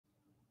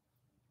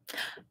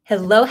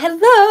Hello,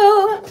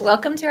 hello.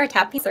 Welcome to our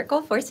tapping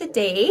circle for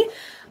today.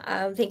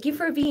 Thank you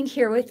for being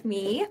here with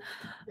me.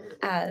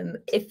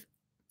 If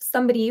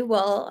somebody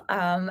will,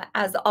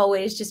 as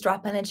always, just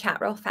drop in the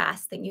chat real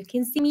fast that you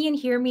can see me and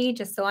hear me,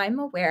 just so I'm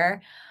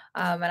aware,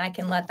 and I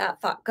can let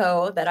that thought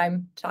go that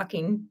I'm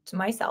talking to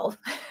myself.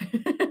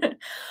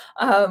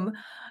 um,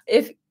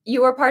 if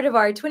you were part of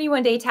our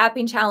 21-day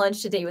tapping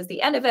challenge, today was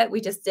the end of it. We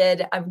just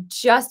did. I've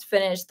just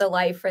finished the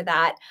live for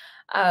that.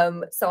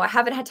 So I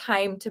haven't had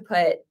time to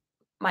put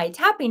my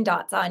tapping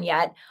dots on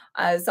yet.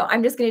 So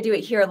I'm just going to do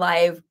it here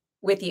live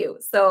with you.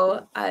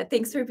 So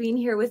thanks for being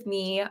here with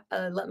me.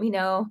 Let me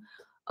know.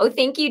 Oh,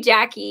 thank you,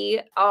 Jackie.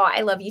 Oh,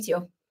 I love you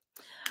too.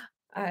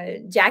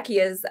 Jackie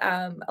is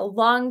a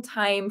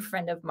longtime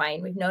friend of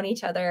mine. We've known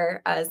each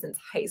other since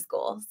high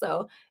school.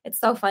 So it's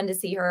so fun to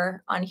see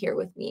her on here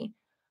with me.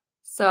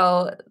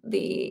 So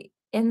the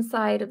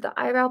inside of the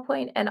eyebrow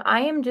point, and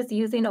I am just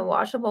using a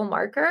washable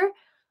marker.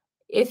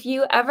 If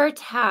you ever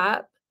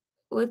tap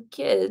with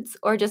kids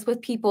or just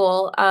with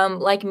people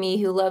like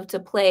me who love to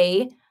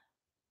play,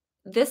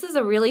 this is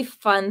a really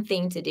fun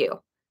thing to do.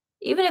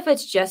 Even if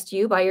it's just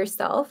you by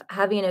yourself,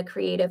 having a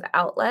creative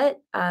outlet,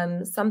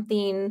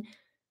 something,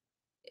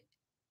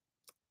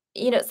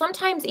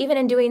 sometimes even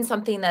in doing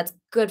something that's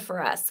good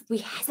for us, we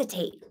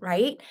hesitate,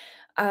 right?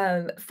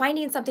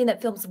 Finding something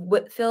that feels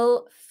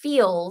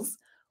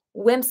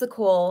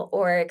whimsical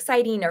or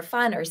exciting or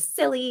fun or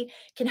silly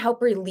can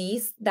help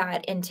release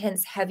that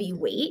intense, heavy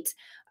weight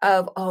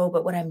of, oh,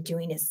 but what I'm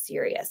doing is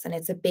serious and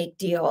it's a big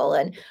deal.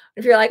 And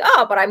if you're like,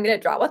 oh, but I'm going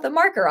to draw with a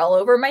marker all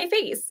over my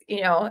face,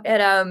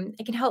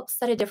 it can help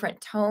set a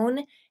different tone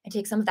and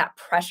take some of that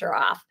pressure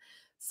off.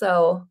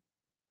 So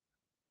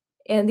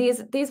and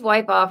these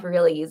wipe off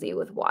really easy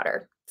with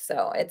water.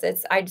 So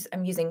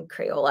I'm using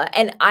Crayola.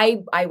 And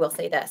I will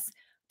say this.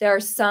 There are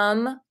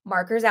some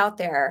markers out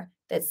there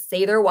that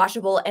say they're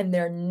washable and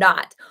they're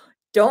not.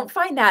 Don't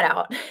find that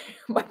out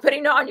by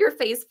putting it on your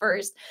face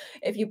first.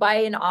 If you buy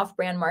an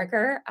off-brand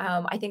marker,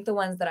 I think the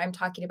ones that I'm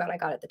talking about I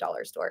got at the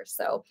dollar store.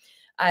 So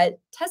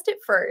test it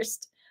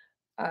first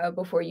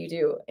before you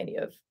do any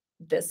of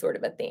this sort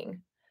of a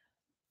thing.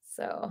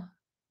 So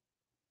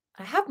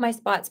I have my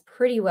spots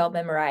pretty well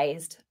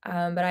memorized,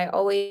 but I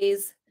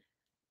always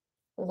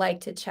like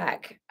to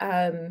check.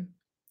 At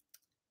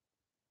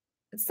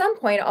some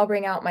point, I'll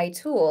bring out my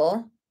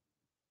tool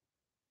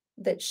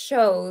that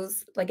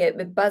shows, like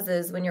it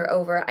buzzes when you're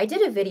over. I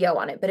did a video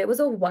on it, but it was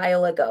a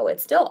while ago.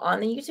 It's still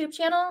on the YouTube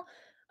channel,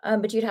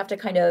 but you'd have to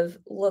kind of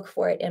look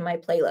for it in my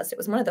playlist. It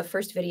was one of the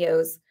first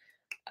videos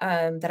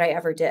that I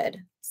ever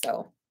did.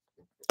 So,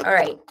 all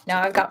right,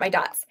 now I've got my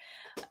dots.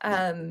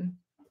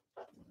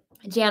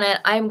 Janet,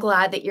 I'm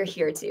glad that you're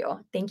here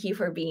too. Thank you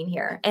for being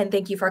here. And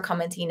thank you for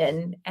commenting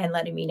and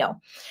letting me know.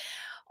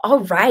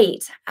 All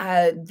right.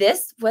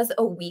 This was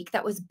a week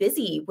that was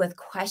busy with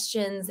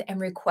questions and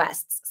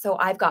requests. So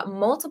I've got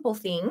multiple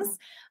things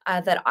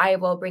that I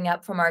will bring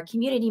up from our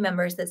community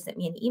members that sent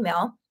me an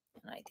email.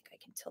 And I think I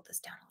can tilt this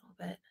down a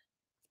little bit.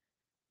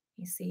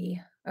 You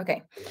see.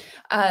 Okay.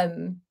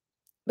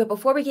 But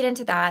before we get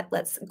into that,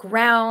 let's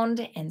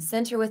ground and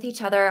center with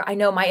each other. I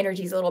know my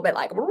energy is a little bit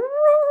like,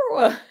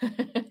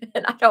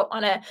 and I don't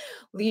want to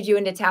lead you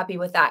into tappy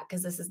with that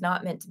because this is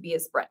not meant to be a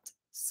sprint.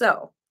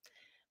 So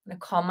I'm going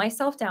to calm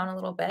myself down a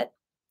little bit.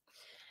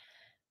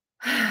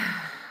 And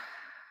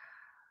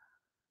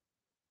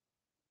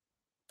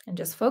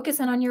just focus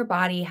in on your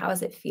body. How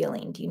is it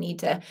feeling? Do you need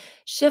to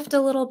shift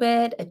a little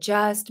bit,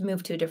 adjust,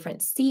 move to a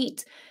different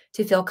seat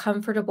to feel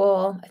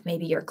comfortable? If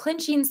maybe you're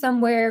clenching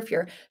somewhere, if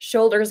your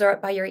shoulders are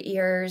up by your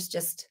ears,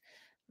 just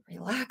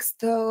relax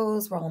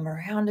those, roll them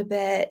around a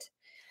bit.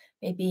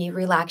 Maybe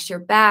relax your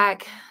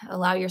back,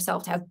 allow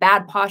yourself to have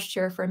bad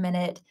posture for a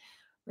minute.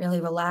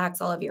 Really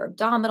relax all of your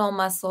abdominal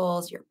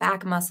muscles, your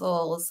back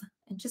muscles,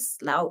 and just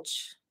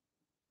slouch.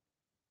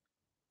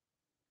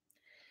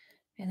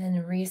 And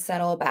then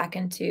resettle back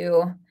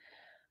into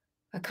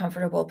a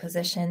comfortable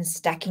position,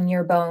 stacking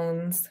your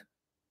bones.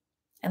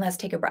 And let's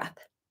take a breath.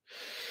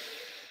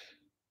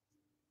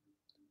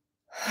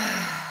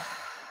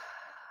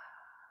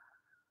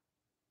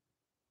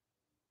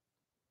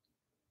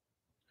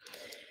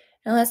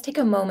 Now let's take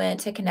a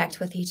moment to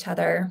connect with each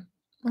other.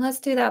 And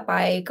let's do that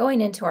by going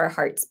into our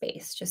heart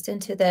space, just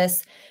into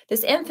this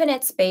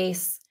infinite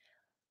space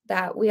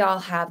that we all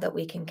have that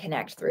we can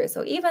connect through.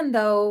 So even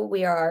though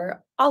we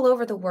are all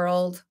over the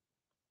world,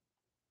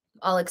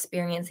 all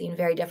experiencing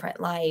very different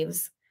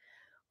lives,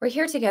 we're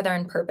here together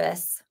in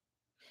purpose.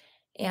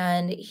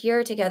 And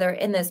here together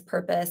in this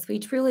purpose, we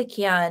truly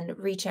can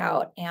reach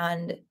out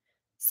and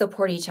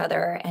support each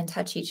other and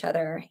touch each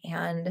other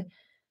and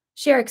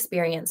share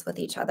experience with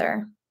each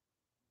other.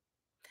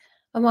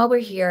 And while we're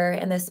here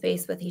in this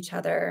space with each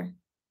other,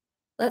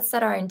 let's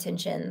set our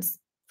intentions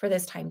for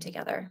this time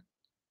together.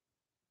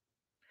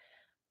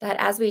 That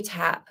as we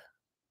tap,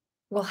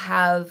 we'll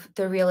have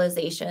the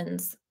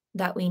realizations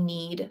that we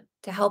need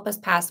to help us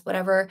pass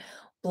whatever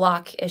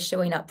block is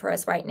showing up for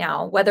us right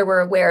now, whether we're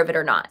aware of it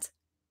or not.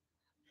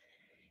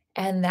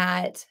 And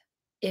that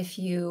if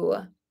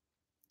you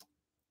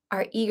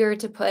are eager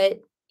to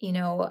put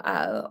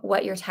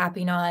what you're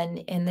tapping on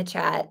in the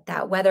chat,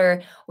 that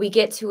whether we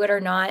get to it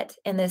or not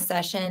in this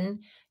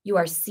session, you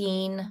are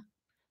seen,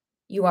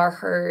 you are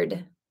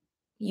heard,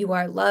 you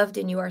are loved,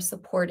 and you are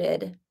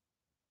supported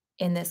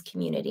in this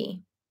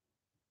community.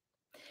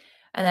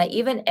 And that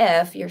even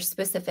if your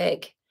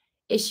specific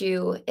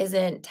issue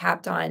isn't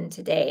tapped on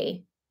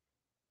today,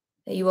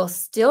 that you will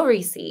still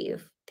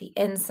receive the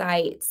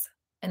insights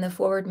and the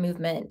forward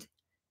movement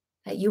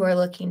that you are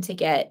looking to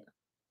get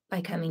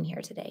by coming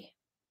here today.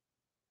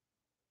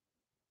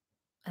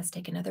 Let's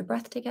take another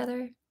breath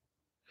together.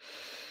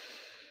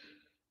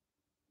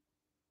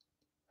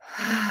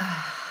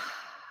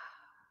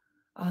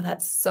 Oh,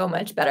 that's so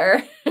much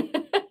better.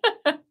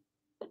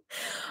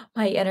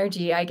 My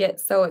energy, I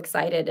get so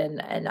excited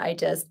and I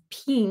just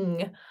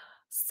ping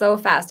so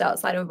fast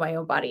outside of my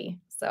own body.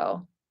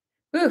 So,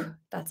 whew,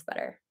 that's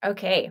better.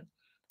 Okay.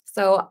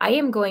 So I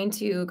am going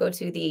to go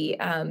to the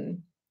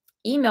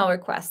email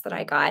requests that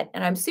I got,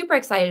 and I'm super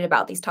excited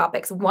about these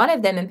topics. One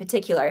of them in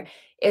particular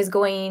is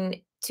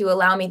going to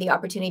allow me the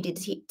opportunity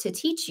to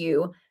teach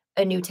you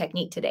a new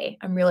technique today.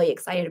 I'm really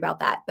excited about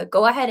that. But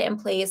go ahead and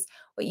place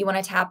what you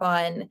want to tap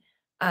on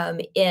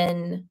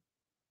in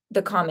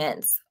the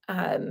comments.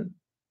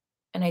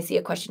 And I see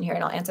a question here,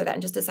 and I'll answer that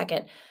in just a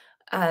second.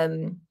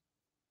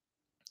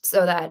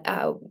 So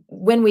that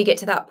when we get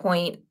to that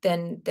point,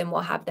 then we'll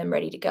have them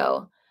ready to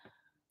go.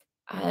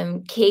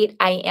 Kate,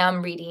 I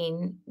am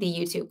reading the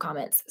YouTube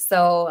comments.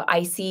 So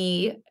I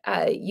see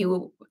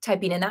you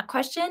typing in that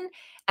question,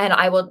 and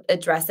I will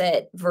address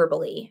it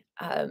verbally.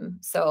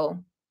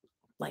 So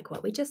like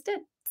what we just did.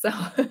 So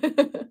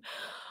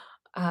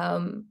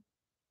um,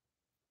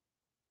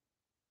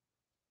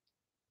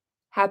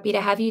 happy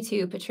to have you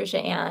too, Patricia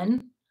Ann.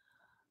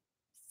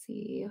 Let's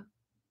see.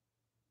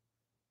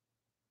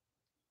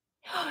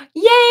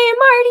 Yay,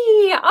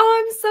 Marty!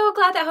 Oh, I'm so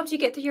glad that helped you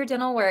get through your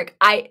dental work.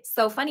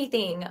 So funny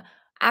thing,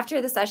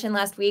 after the session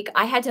last week,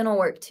 I had dental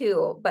work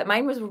too, but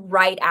mine was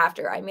right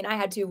after. I mean, I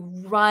had to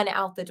run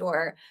out the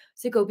door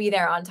to go be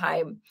there on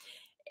time.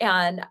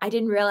 And I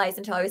didn't realize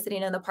until I was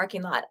sitting in the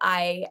parking lot,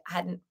 I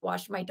hadn't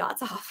washed my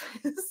dots off.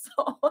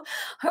 So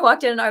I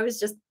walked in and I was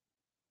just,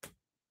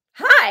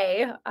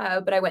 hi.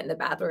 But I went in the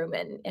bathroom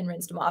and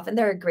rinsed them off. And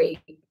they're a great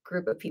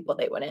group of people.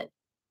 They wouldn't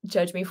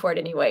judge me for it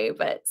anyway.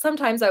 But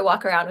sometimes I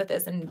walk around with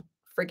this and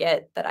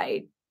forget that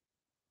I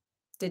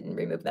didn't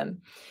remove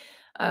them.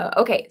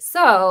 Okay,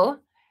 so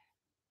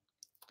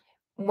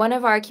one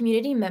of our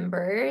community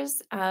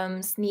members,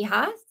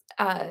 Sneha,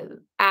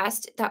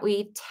 asked that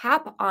we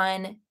tap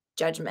on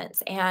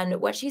judgments. And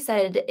what she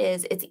said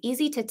is it's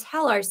easy to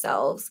tell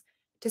ourselves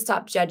to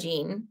stop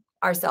judging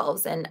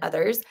ourselves and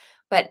others,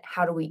 but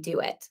how do we do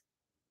it?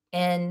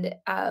 And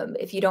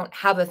if you don't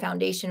have a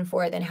foundation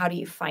for it, then how do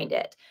you find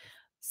it?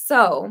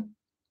 So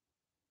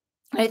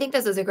I think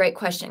this is a great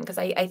question because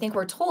I think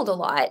we're told a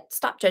lot,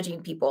 stop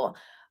judging people,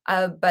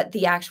 but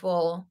the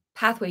actual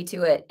pathway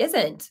to it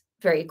isn't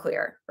very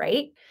clear,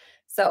 right?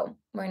 So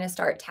we're going to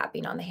start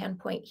tapping on the hand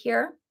point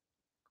here.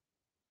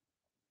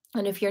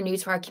 And if you're new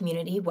to our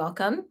community,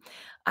 welcome.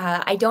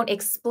 I don't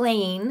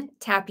explain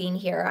tapping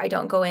here. I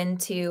don't go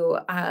into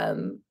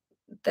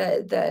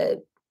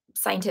the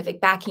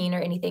scientific backing or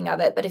anything of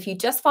it. But if you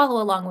just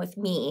follow along with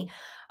me,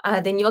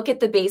 then you'll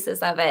get the basis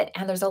of it.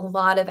 And there's a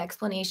lot of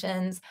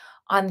explanations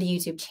on the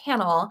YouTube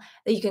channel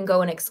that you can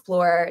go and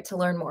explore to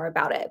learn more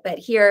about it. But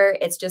here,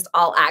 it's just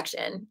all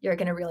action. You're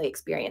going to really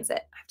experience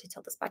it. I have to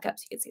tilt this back up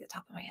so you can see the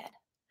top of my head.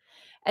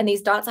 And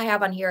these dots I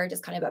have on here are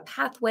just kind of a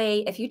pathway.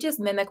 If you just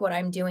mimic what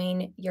I'm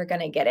doing, you're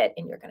going to get it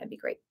and you're going to be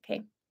great.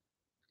 Okay.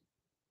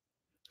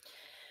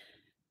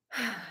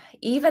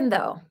 Even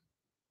though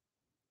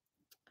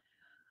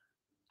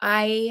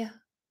I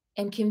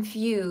am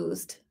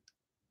confused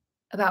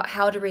about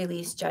how to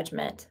release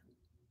judgment,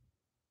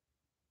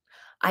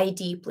 I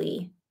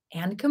deeply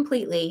and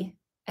completely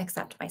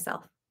accept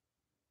myself.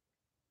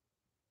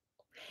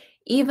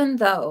 Even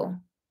though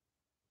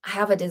I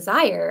have a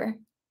desire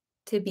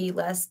to be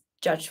less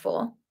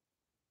judgeful,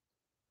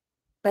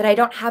 but I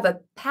don't have a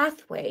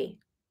pathway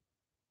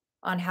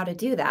on how to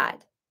do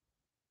that,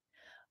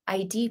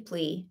 I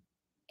deeply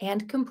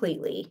and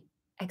completely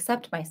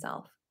accept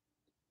myself.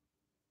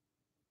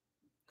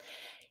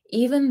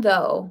 Even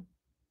though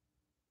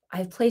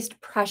I've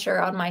placed pressure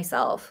on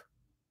myself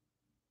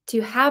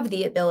to have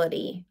the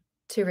ability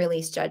to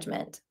release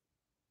judgment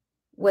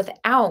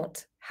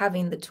without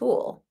having the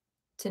tool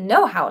to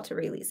know how to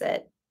release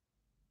it,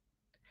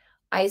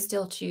 I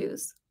still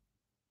choose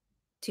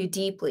to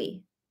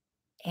deeply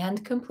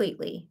and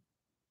completely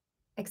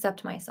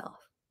accept myself.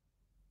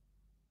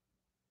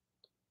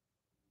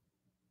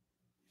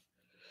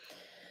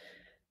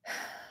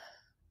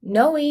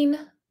 Knowing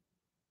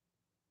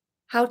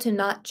how to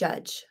not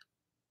judge.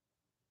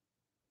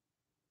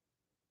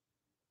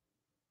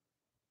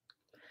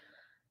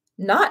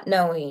 Not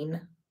knowing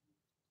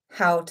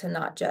how to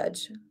not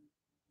judge.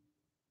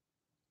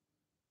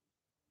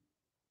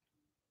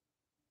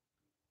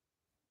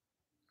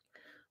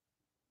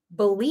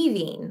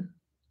 Believing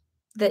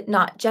that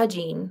not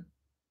judging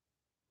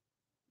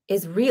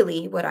is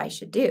really what I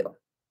should do.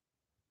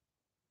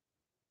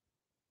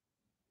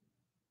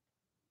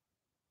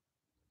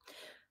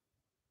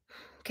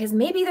 Because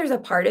maybe there's a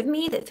part of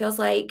me that feels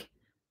like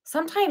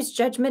sometimes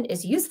judgment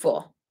is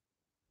useful.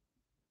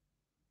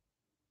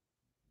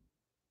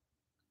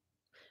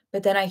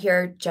 But then I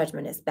hear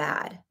judgment is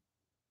bad.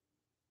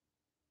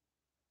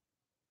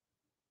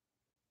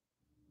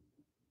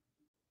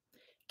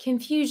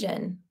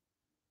 Confusion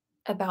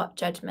about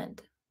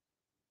judgment.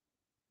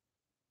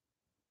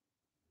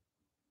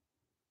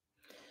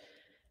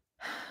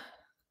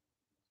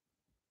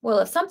 Well,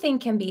 if something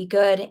can be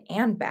good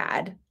and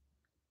bad,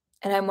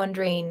 and I'm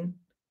wondering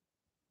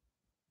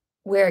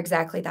where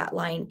exactly that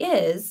line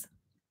is,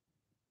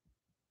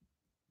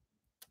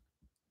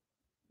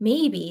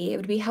 maybe it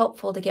would be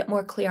helpful to get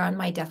more clear on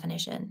my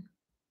definition.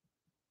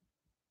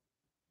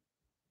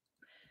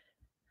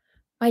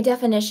 My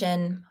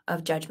definition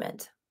of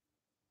judgment.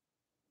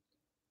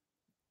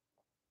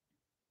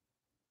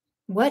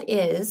 What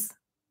is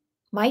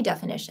my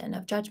definition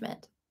of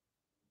judgment?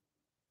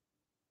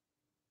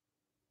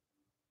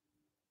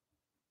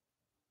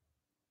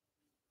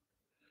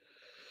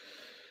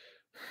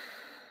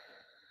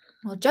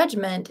 Well,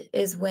 judgment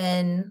is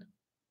when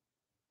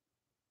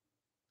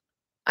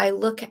I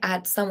look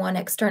at someone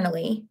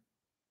externally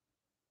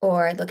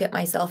or I look at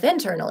myself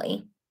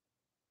internally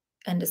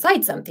and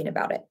decide something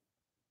about it.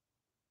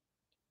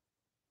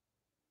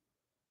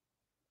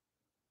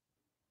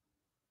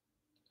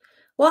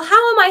 Well,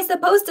 how am I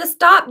supposed to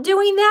stop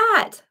doing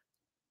that?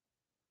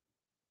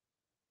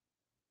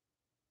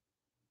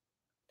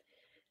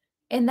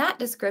 In that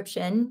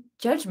description,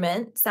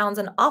 judgment sounds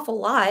an awful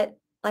lot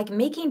like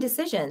making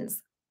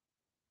decisions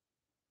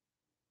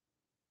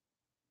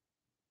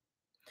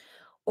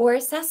or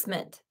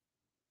assessment.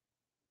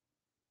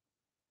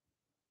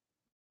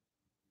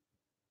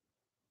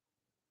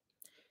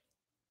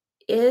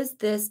 Is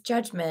this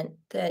judgment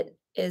that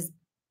is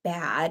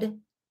bad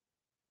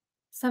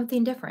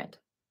something different?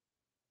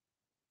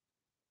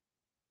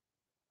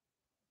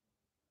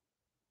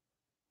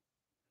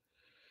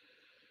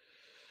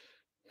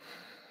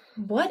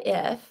 What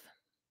if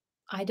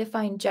I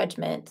define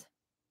judgment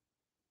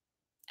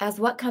as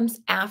what comes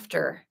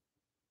after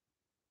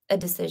a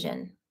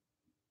decision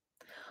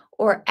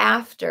or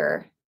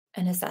after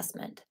an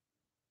assessment?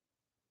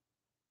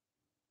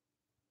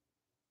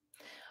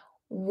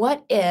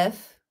 What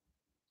if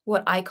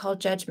what I call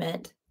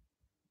judgment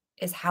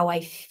is how I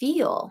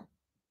feel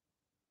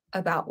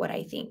about what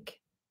I think?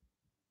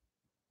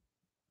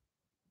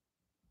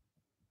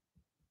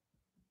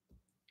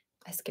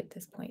 I skipped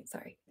this point,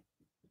 sorry.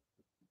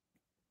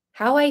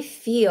 How I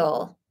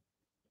feel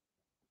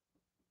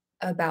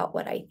about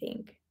what I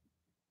think.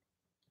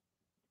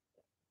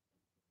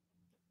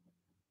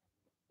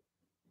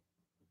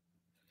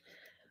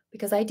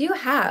 Because I do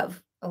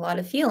have a lot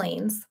of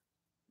feelings,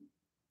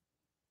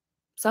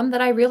 some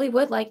that I really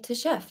would like to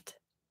shift.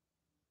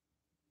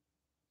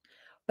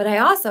 But I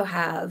also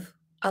have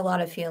a lot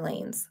of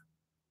feelings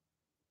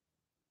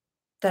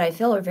that I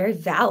feel are very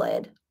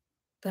valid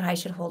that I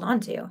should hold on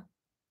to.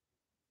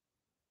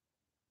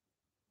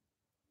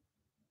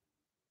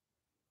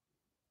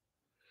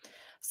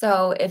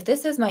 So, if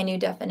this is my new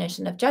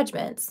definition of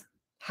judgments,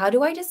 how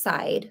do I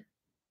decide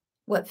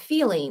what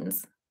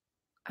feelings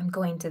I'm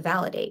going to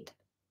validate?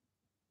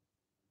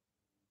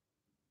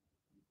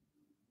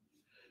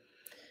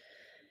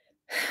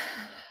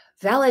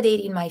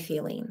 Validating my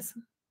feelings.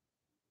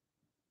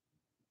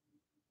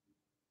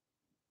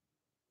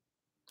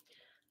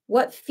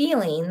 What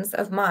feelings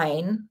of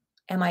mine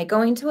am I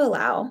going to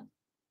allow?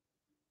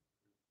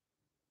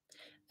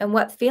 And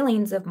what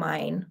feelings of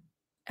mine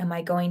am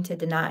I going to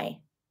deny?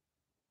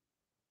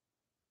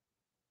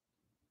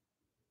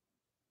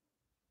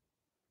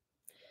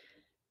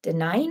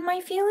 Denying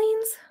my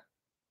feelings?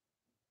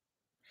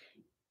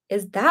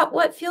 Is that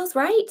what feels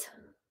right?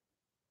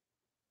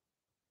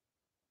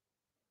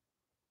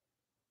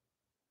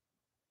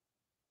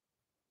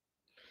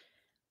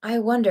 I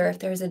wonder if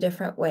there's a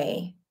different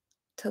way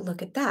to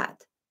look at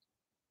that.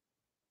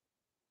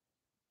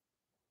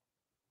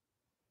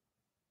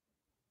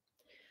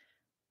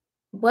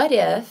 What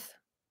if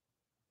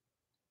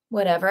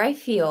whatever I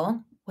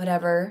feel,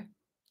 whatever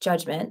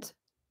judgment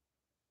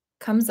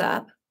comes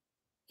up,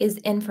 is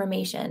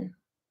information?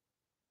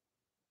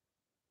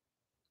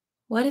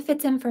 What if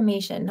it's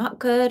information, not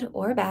good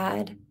or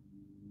bad?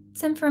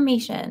 It's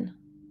information.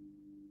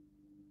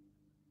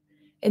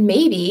 And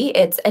maybe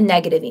it's a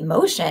negative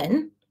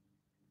emotion,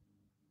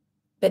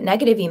 but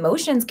negative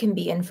emotions can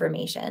be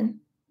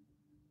information.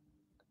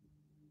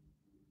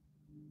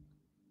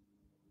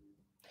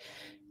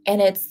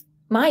 And it's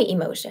my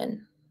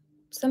emotion.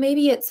 So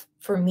maybe it's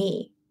for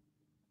me.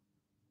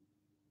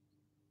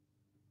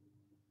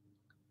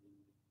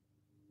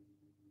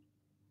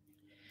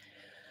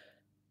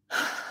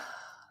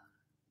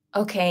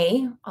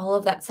 Okay, all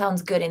of that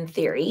sounds good in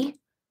theory,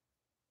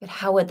 but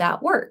how would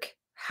that work?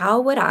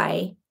 How would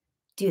I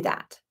do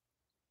that?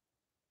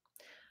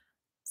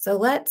 So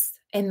let's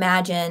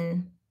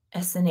imagine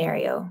a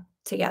scenario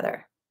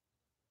together.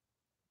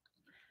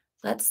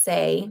 Let's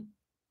say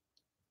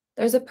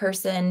there's a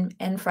person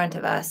in front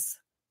of us,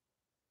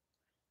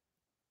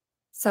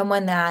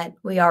 someone that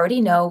we already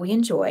know we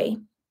enjoy,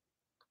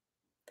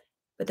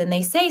 But then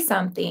they say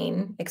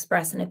something,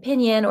 express an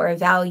opinion or a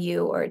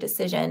value or a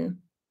decision,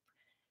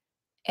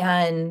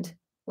 and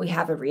we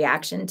have a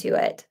reaction to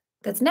it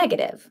that's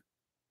negative.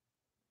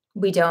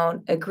 We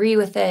don't agree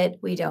with it.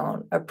 We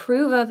don't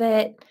approve of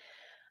it.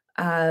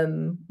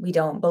 We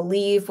don't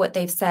believe what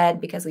they've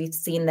said because we've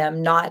seen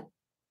them not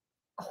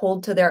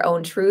hold to their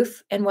own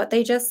truth in what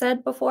they just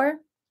said before.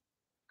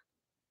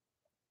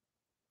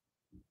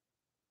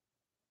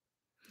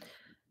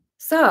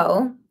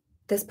 So,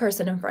 this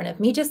person in front of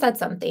me just said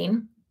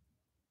something,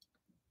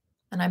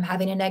 and I'm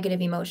having a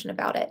negative emotion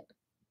about it.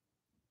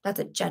 That's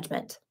a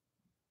judgment.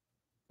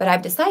 But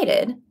I've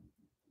decided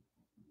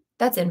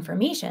that's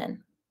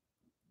information.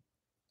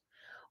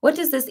 What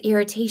does this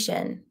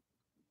irritation,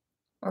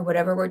 or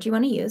whatever word you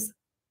want to use,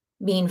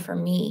 mean for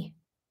me?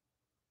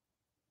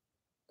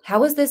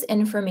 How is this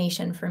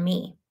information for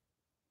me?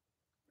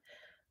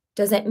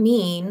 Does it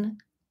mean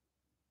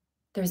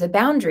there's a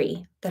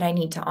boundary that I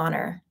need to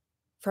honor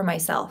for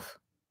myself?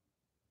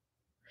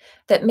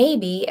 That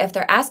maybe if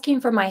they're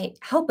asking for my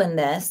help in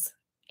this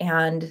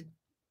and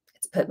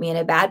it's put me in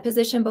a bad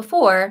position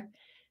before,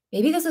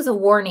 maybe this is a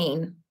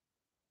warning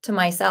to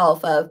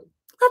myself of,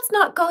 let's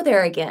not go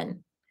there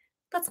again.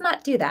 Let's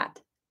not do that.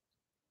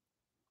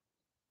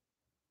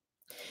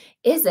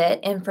 Is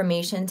it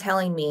information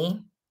telling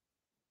me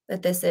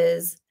that this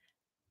is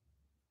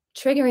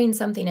triggering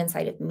something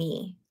inside of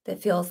me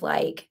that feels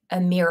like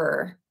a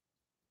mirror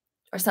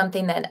or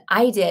something that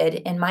I did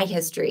in my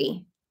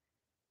history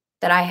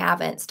that I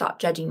haven't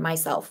stopped judging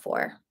myself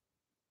for?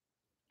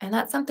 And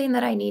that's something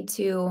that I need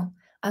to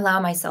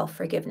allow myself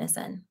forgiveness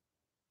in.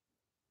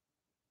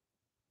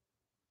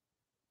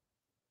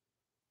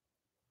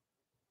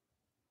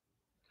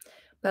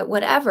 But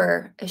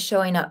whatever is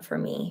showing up for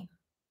me,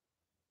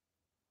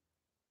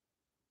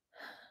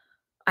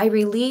 I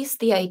release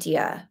the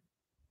idea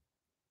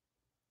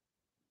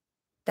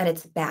that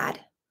it's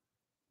bad.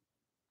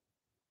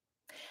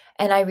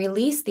 And I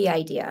release the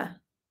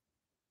idea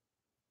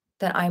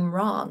that I'm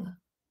wrong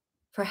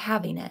for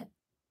having it.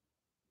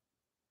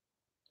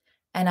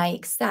 And I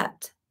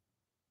accept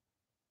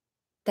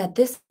that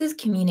this is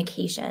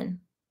communication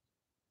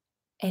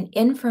and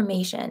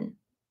information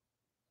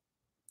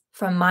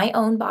from my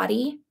own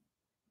body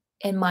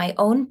and my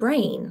own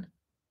brain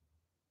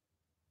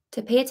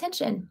to pay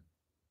attention.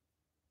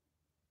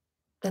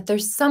 That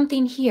there's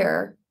something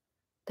here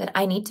that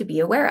I need to be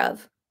aware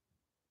of.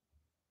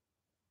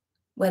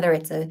 Whether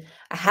it's a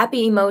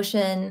happy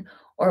emotion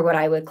or what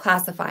I would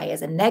classify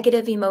as a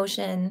negative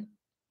emotion,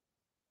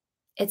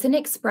 it's an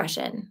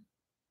expression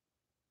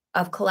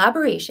of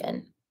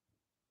collaboration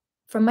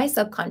from my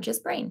subconscious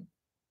brain.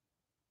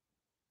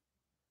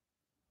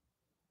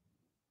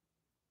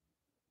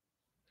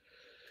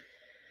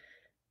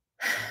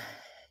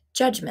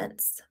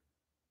 Judgments.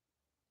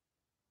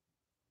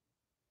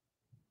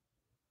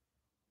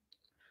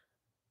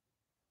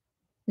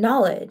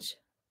 Knowledge.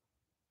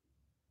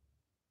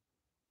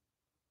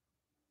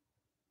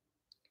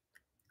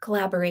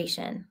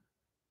 Collaboration.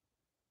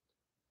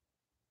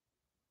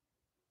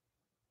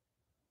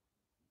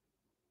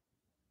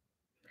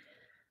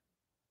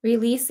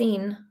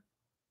 Releasing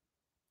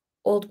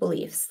old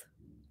beliefs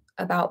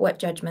about what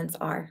judgments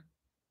are.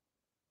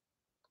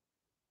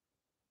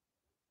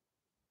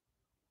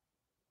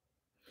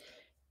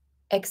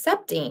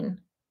 Accepting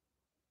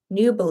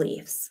new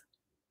beliefs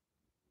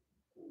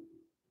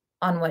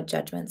on what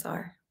judgments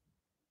are.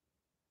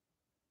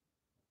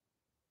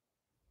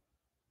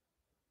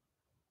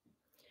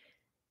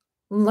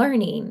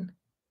 Learning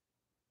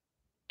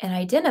and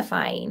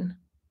identifying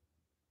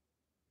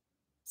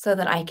so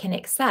that I can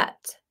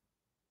accept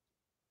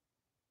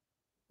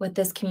what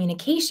this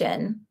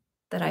communication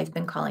that I've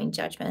been calling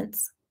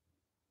judgments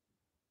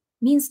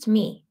means to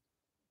me.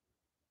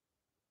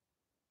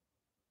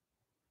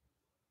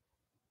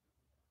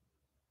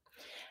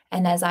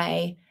 And as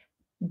I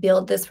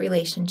build this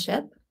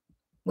relationship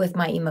with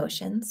my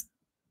emotions,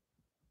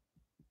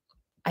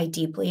 I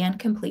deeply and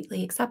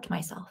completely accept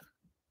myself.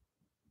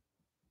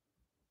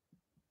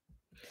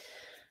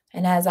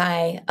 And as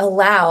I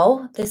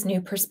allow this new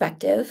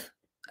perspective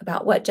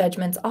about what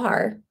judgments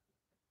are,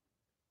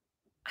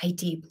 I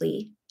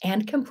deeply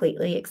and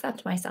completely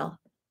accept myself.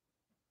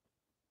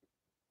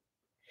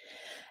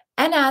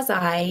 And as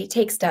I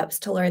take steps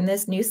to learn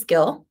this new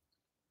skill,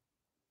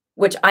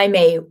 which I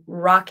may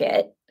rock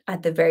it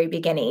at the very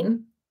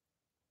beginning,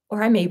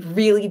 or I may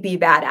really be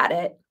bad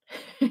at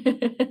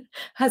it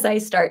as I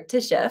start to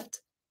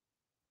shift,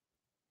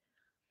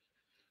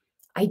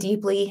 I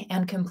deeply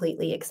and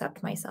completely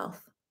accept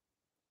myself.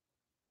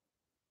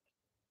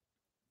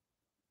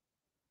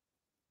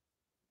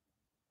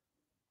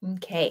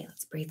 Okay,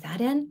 let's breathe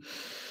that in.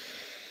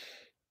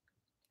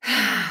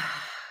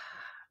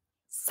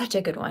 Such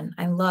a good one.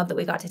 I love that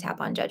we got to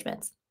tap on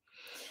judgments.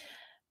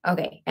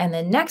 Okay, and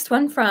the next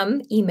one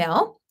from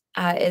email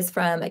is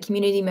from a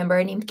community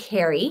member named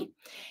Carrie.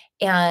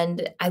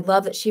 And I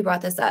love that she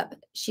brought this up.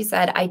 She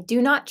said, I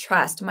do not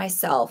trust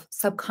myself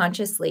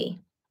subconsciously.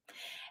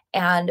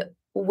 And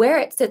where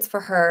it sits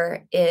for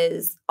her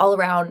is all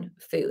around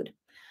food.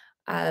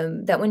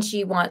 That when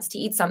she wants to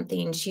eat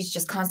something, she's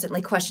just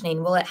constantly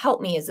questioning, will it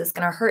help me? Is this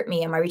going to hurt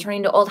me? Am I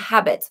returning to old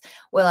habits?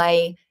 Will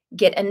I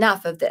get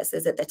enough of this?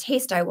 Is it the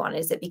taste I want?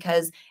 Is it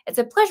because it's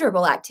a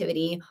pleasurable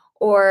activity?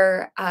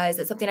 Or is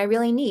it something I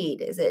really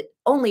need? Is it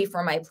only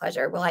for my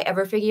pleasure? Will I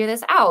ever figure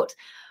this out?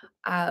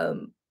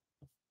 Um,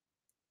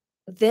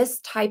 this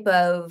type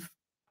of,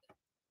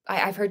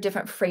 I've heard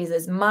different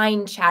phrases,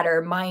 mind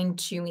chatter, mind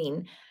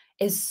chewing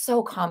is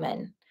so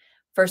common,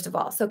 first of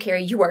all. So,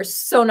 Carrie, you are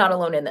so not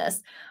alone in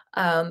this.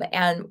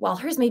 And while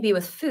hers may be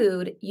with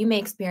food, you may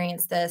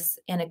experience this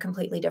in a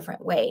completely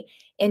different way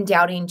in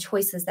doubting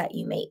choices that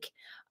you make,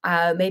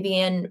 maybe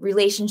in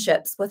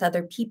relationships with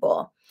other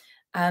people,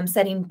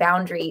 setting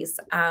boundaries,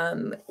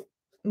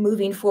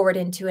 moving forward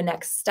into a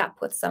next step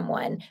with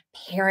someone,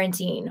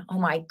 parenting. Oh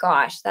my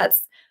gosh,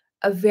 that's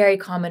a very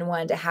common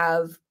one to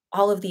have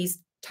all of these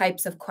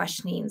types of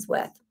questionings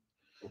with.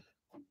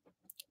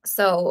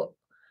 So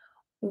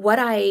what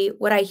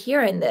I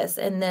hear in this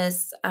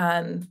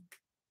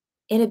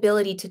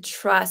inability to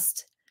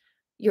trust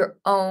your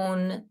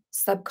own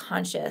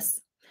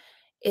subconscious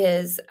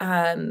is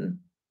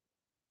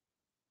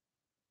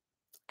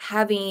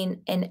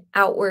having an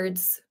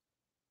outwards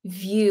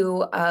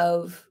view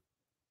of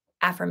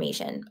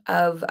affirmation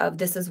of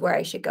this is where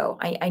I should go.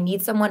 I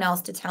need someone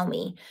else to tell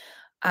me.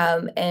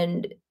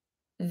 And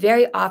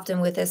very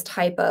often with this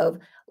type of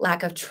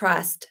lack of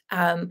trust,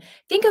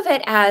 think of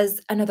it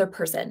as another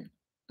person.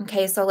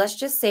 Okay, so let's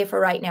just say for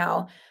right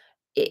now,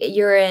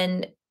 you're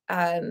in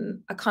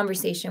a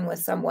conversation with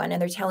someone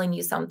and they're telling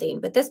you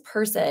something, but this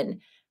person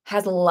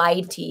has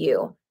lied to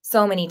you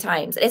so many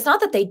times. It's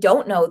not that they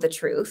don't know the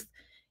truth.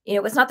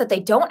 It's not that they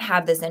don't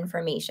have this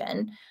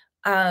information.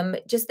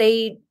 Just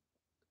they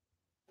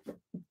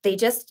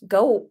just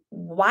go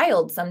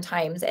wild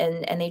sometimes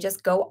and they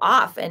just go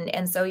off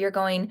and so you're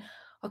going,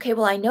 okay,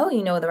 well, I know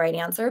you know the right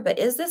answer, but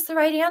is this the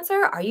right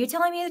answer? Are you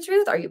telling me the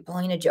truth? Are you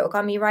pulling a joke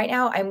on me right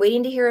now? I'm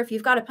waiting to hear if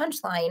you've got a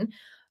punchline.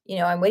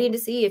 I'm waiting to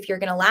see if you're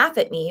going to laugh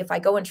at me if I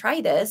go and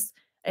try this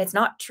and it's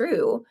not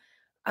true.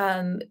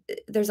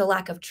 There's a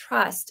lack of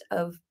trust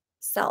of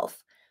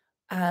self.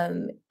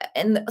 um,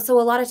 and so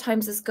a lot of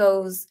times this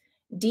goes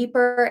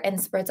deeper and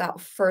spreads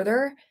out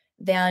further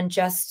than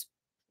just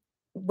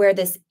where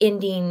this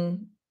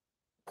ending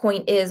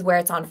point is, where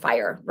it's on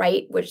fire,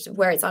 right? Which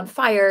where it's on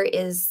fire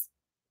is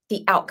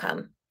the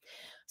outcome.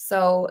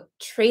 So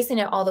tracing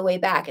it all the way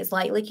back is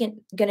likely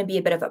going to be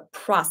a bit of a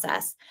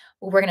process.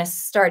 But we're going to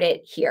start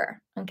it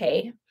here.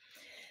 Okay.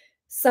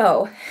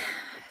 So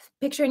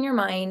picture in your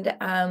mind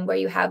where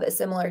you have a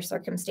similar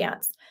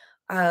circumstance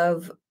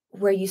of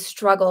where you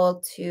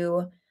struggle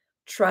to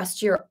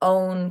trust your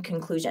own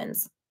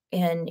conclusions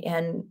in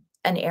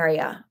an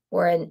area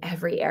or in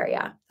every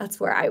area. That's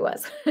where I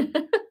was.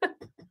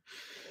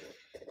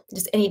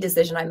 Just any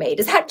decision I made.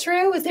 Is that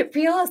true? Is it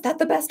real? Is that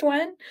the best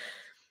one?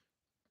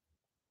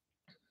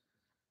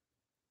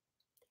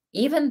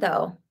 Even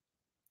though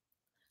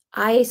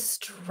I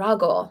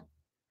struggle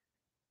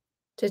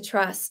to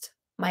trust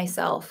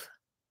myself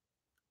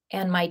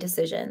and my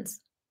decisions,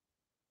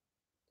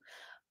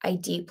 I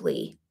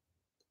deeply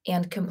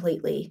and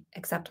completely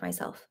accept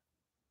myself.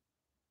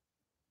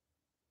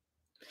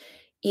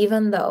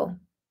 Even though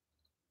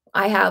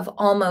I have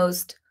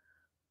almost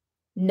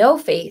no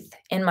faith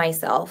in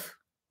myself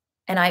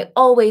and I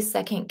always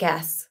second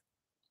guess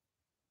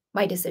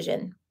my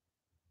decision,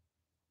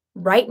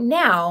 right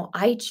now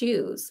I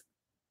choose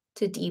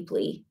to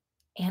deeply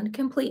and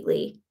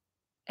completely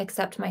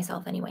accept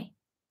myself anyway.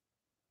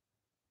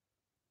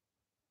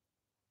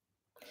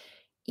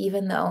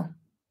 Even though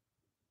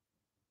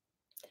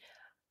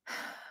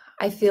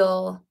I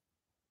feel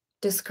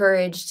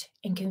discouraged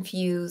and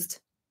confused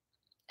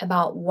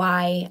about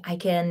why I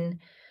can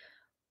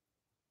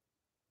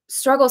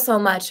struggle so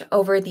much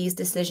over these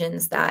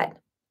decisions that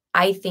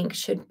I think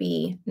should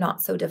be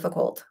not so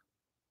difficult.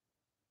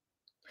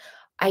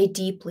 I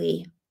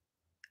deeply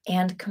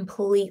and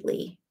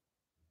completely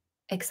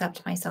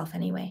accept myself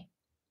anyway.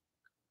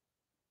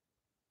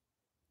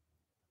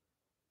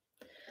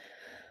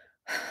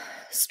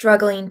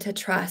 Struggling to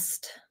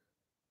trust.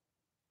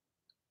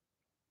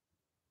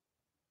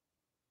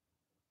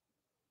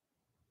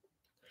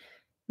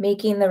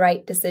 Making the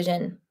right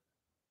decision.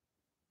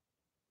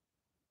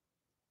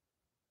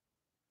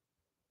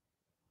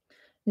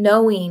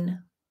 Knowing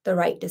the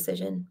right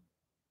decision.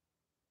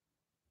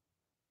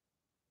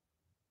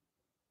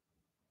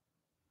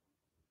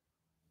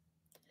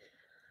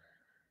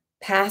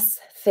 Pass,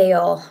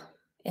 fail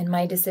in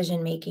my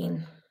decision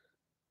making.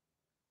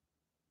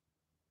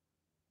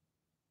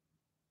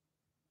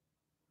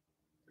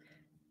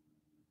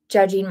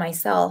 Judging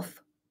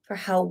myself for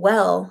how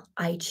well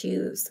I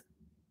choose.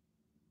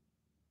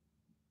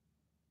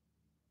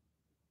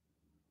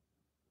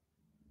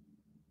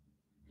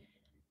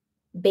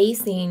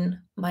 Basing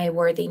my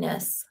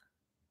worthiness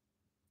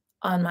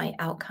on my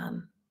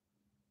outcome.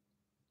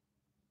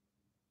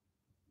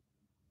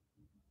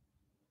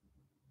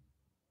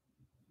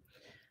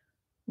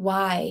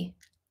 Why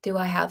do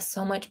I have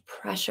so much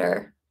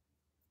pressure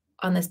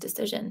on this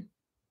decision?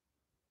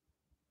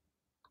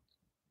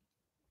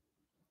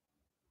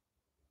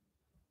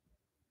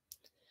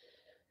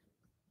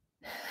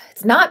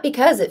 It's not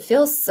because it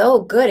feels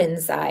so good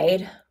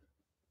inside.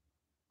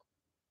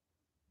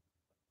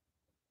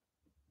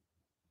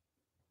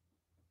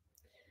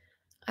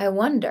 I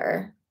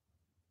wonder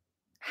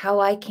how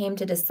I came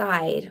to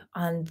decide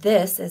on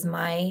this as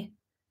my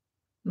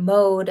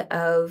mode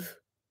of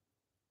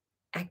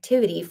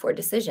activity for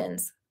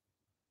decisions.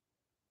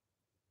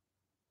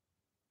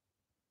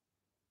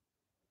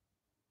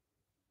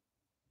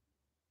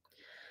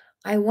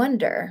 I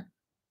wonder,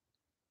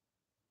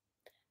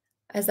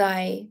 as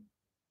I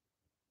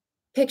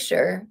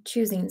picture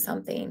choosing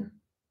something,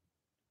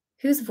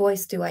 whose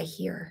voice do I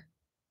hear?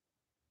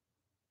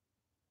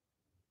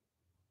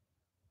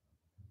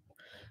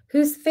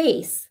 Whose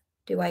face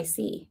do I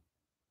see?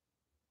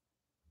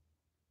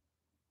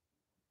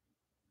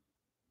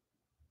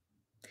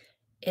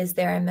 Is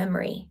there a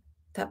memory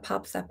that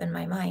pops up in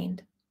my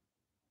mind?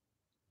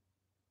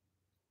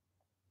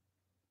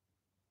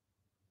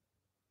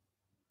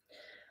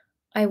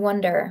 I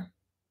wonder,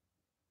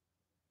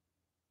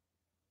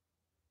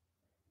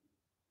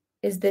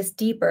 is this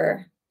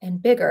deeper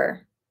and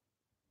bigger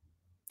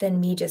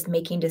than me just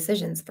making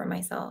decisions for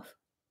myself?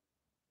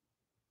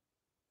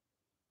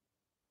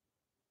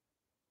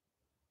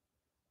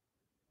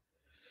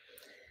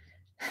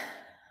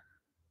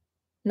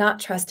 Not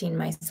trusting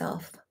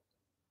myself.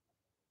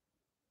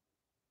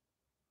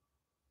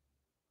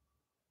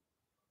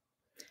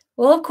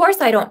 Well, of course,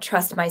 I don't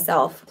trust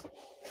myself.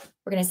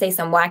 We're going to say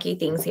some wacky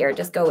things here.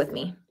 Just go with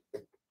me.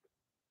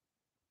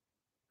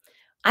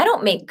 I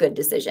don't make good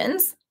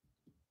decisions.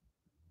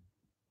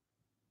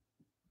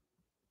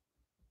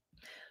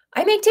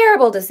 I make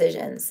terrible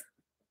decisions.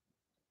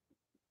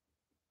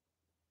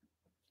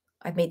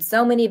 I've made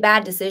so many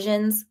bad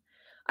decisions.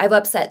 I've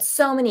upset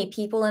so many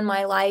people in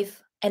my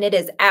life, and it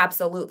is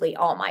absolutely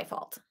all my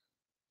fault.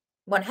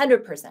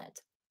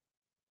 100%.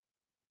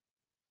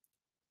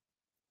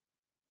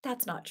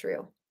 That's not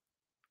true.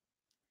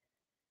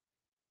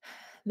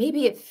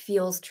 Maybe it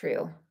feels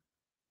true.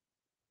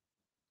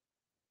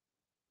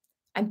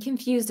 I'm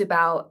confused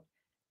about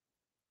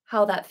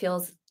how that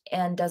feels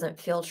and doesn't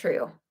feel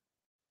true.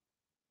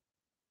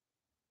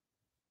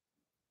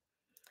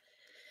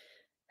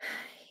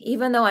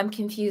 Even though I'm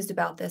confused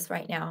about this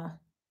right now,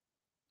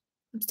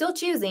 I'm still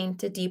choosing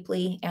to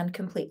deeply and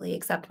completely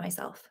accept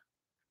myself.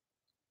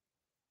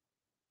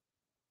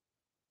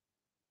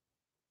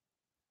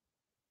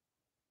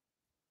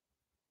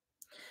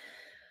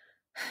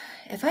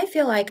 If I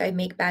feel like I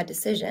make bad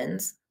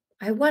decisions,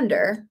 I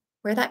wonder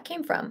where that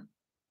came from.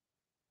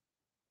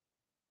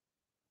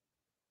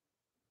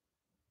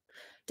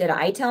 Did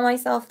I tell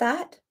myself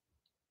that?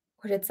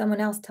 Or did someone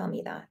else tell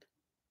me that?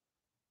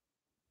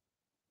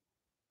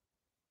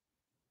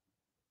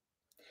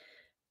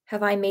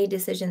 Have I made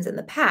decisions in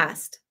the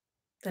past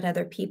that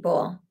other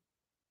people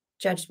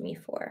judged me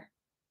for,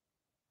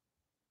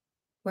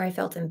 where I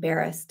felt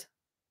embarrassed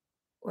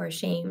or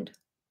ashamed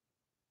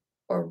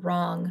or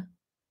wrong,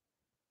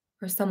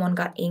 or someone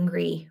got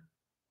angry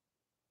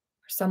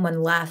or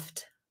someone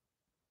left?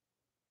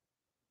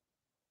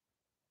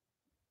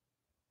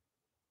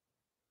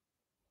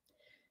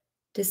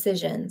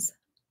 Decisions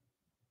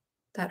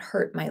that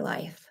hurt my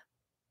life.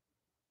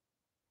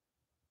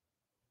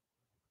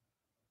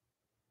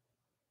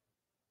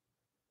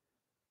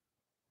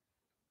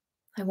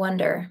 I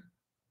wonder,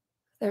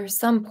 there's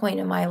some point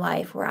in my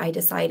life where I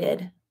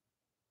decided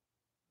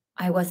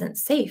I wasn't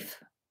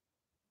safe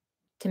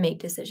to make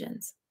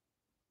decisions.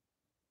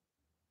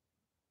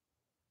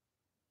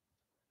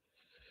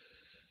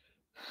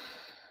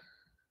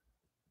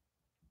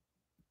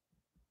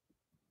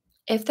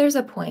 If there's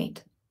a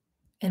point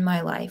in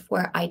my life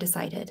where I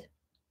decided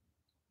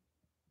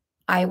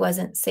I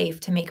wasn't safe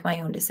to make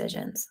my own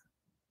decisions,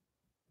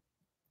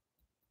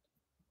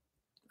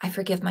 I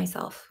forgive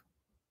myself.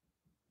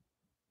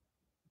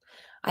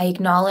 I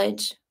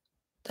acknowledge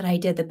that I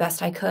did the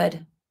best I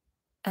could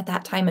at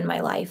that time in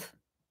my life.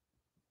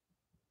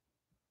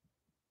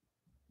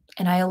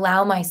 And I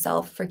allow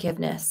myself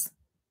forgiveness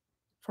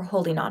for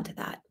holding on to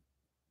that.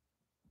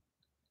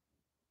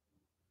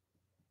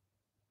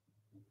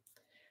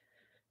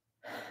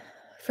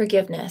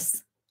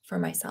 Forgiveness for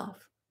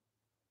myself.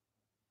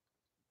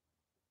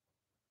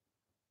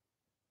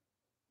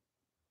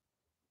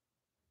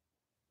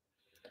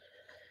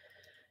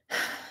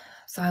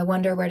 So I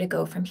wonder where to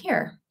go from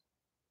here.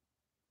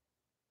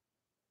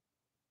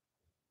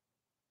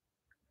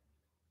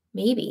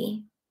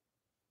 Maybe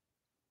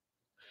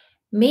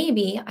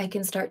I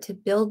can start to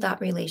build that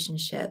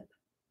relationship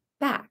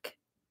back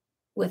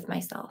with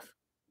myself.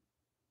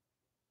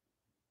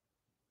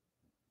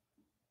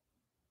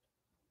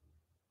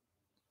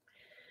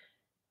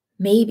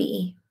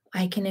 Maybe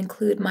I can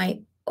include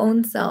my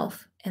own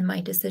self in my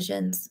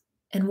decisions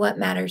and what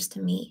matters to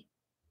me.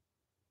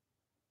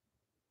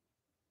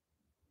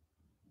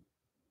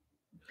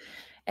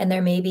 And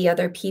there may be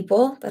other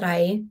people that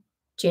I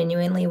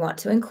genuinely want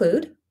to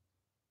include.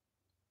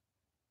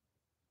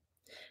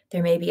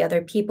 There may be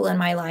other people in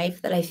my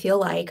life that I feel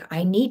like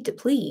I need to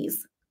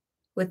please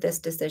with this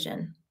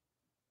decision.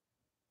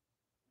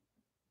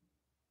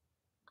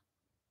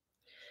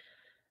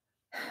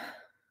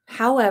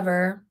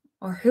 however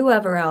or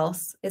whoever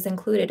else is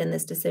included in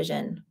this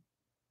decision,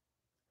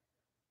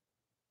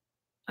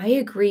 I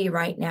agree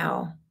right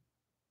now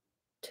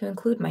to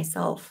include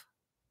myself,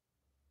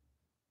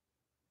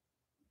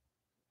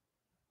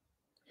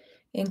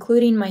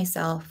 including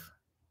myself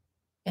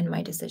in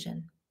my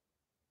decision,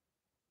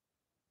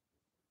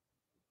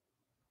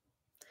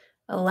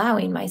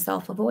 allowing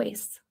myself a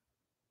voice.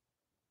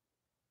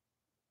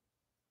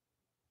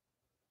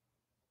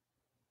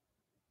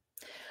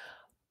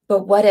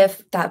 But what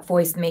if that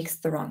voice makes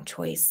the wrong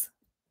choice?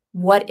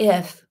 What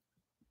if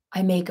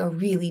I make a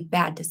really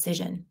bad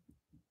decision?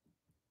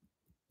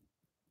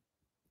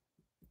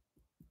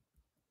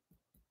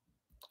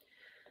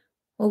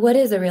 Well, what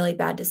is a really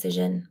bad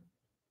decision?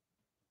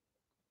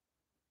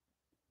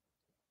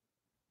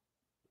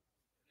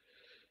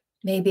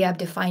 Maybe I've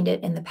defined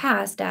it in the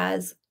past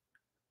as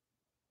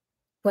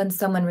when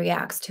someone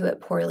reacts to it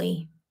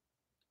poorly.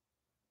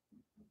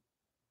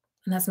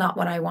 And that's not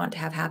what I want to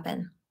have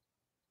happen.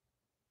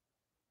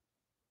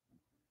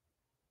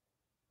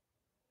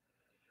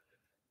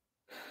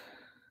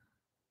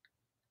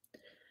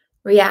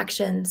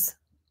 Reactions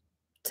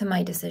to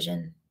my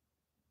decision.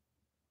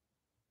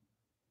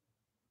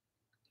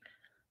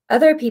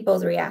 Other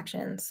people's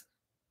reactions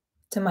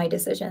to my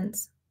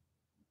decisions.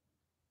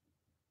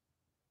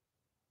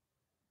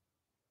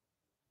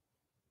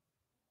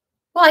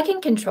 Well, I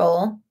can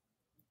control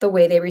the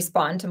way they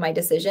respond to my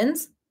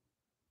decisions.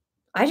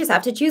 I just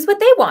have to choose what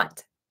they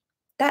want.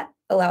 That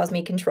allows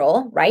me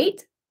control,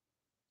 right?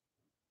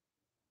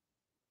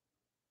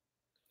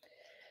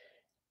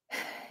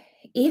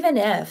 Even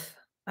if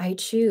I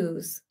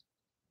choose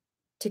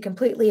to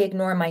completely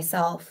ignore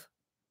myself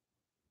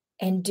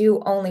and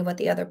do only what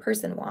the other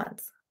person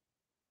wants,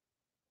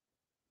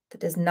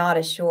 that does not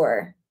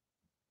assure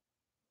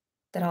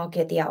that I'll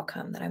get the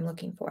outcome that I'm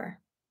looking for.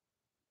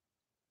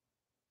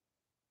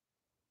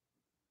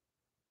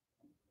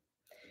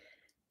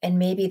 And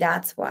maybe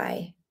that's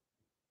why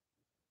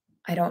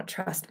I don't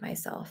trust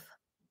myself,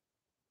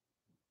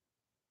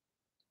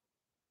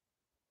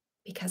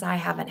 because I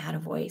haven't had a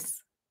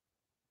voice.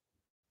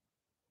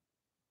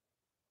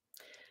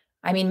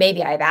 I mean,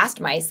 maybe I've asked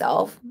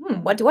myself,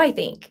 what do I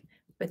think?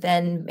 But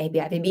then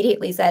maybe I've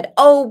immediately said,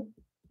 oh,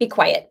 be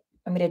quiet.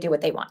 I'm going to do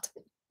what they want.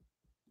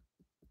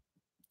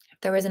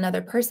 If there was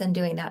another person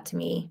doing that to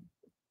me,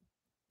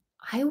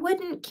 I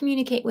wouldn't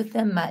communicate with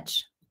them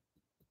much.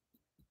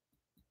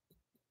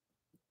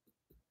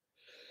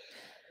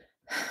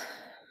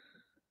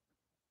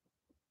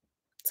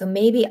 So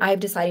maybe I've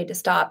decided to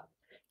stop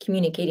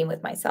communicating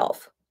with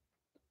myself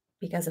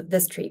because of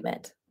this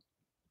treatment.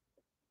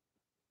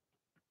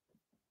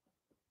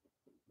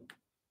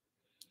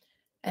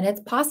 And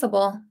it's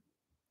possible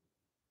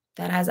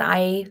that as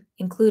I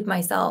include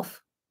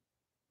myself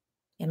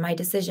in my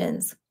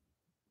decisions,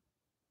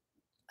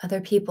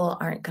 other people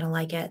aren't going to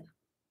like it.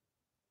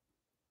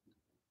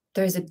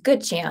 There's a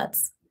good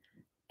chance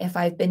if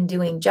I've been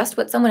doing just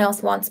what someone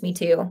else wants me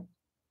to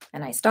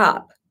and I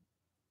stop,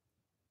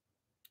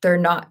 they're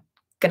not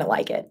going to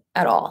like it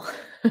at all.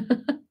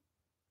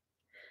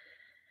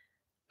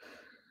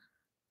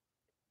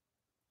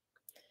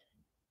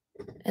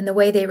 And the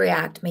way they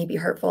react may be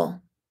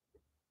hurtful.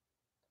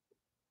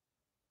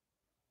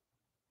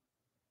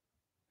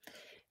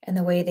 And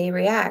the way they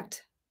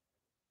react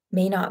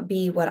may not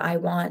be what I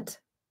want.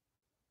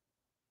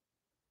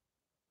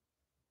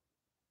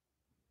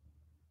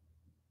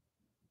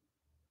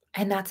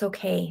 And that's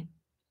okay.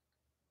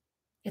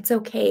 It's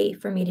okay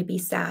for me to be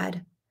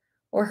sad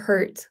or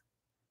hurt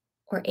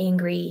or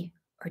angry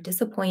or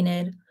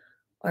disappointed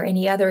or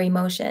any other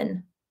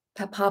emotion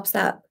that pops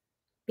up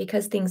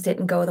because things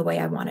didn't go the way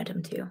I wanted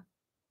them to.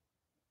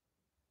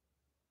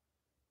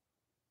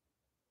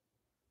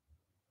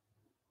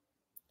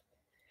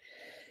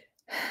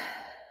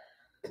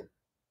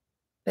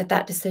 But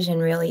that decision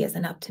really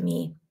isn't up to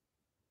me.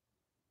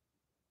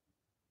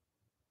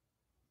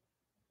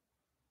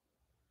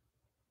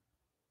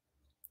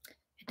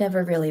 It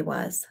never really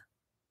was.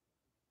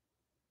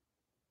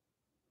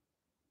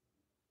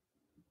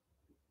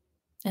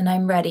 And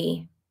I'm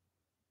ready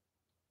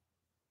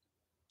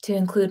to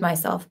include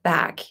myself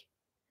back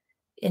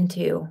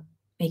into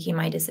making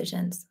my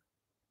decisions.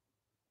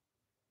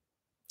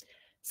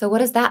 So what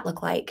does that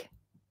look like?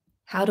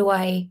 How do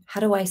I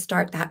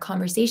start that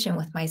conversation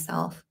with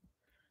myself?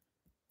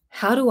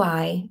 How do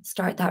I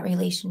start that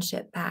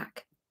relationship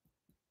back?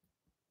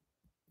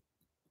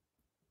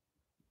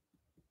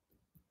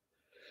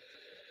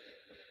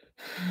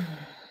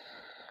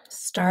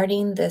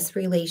 Starting this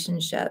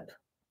relationship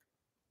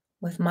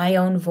with my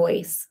own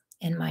voice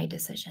in my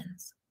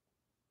decisions.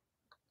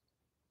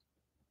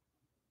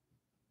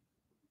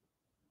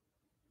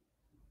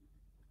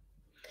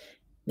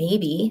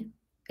 Maybe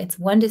it's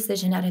one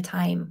decision at a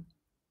time,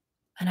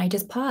 and I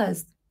just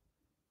pause.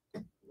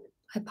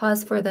 I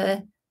pause for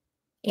the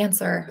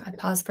answer. I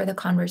pause for the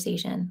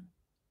conversation.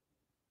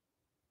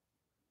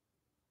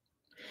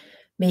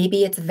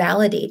 Maybe it's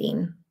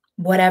validating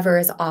whatever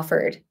is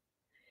offered,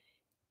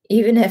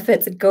 even if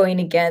it's going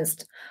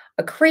against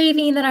a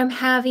craving that I'm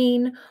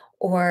having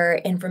or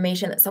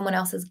information that someone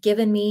else has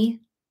given me.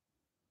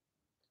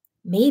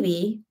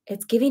 Maybe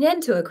it's giving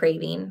in to a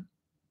craving.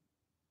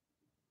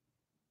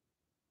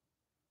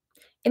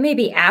 It may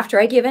be after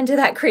I give in to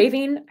that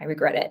craving, I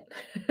regret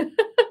it.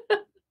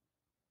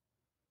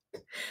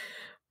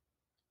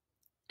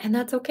 And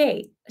that's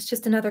okay. It's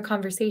just another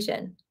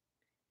conversation.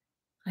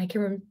 I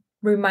can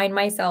remind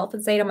myself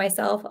and say to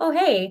myself, oh,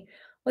 hey,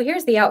 well,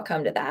 here's the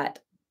outcome to that.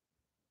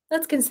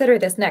 Let's consider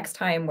this next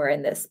time we're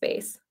in this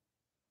space.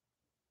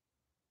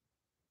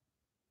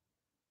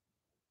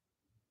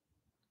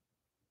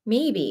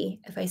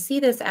 Maybe if I see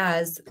this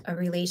as a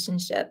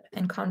relationship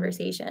and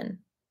conversation,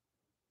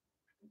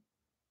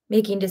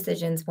 making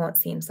decisions won't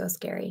seem so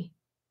scary.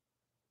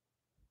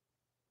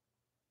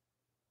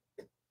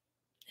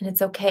 And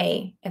it's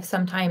okay if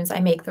sometimes I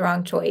make the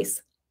wrong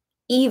choice,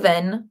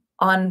 even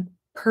on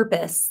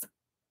purpose,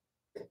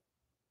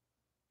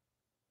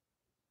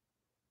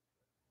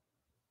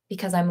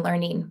 because I'm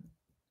learning.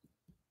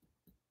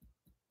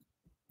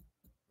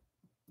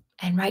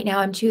 And right now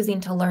I'm choosing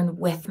to learn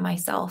with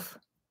myself.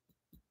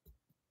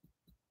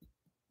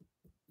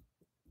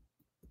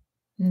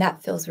 And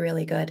that feels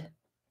really good.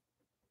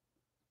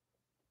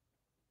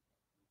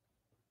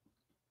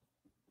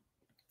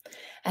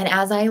 And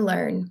as I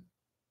learn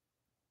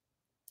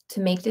to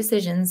make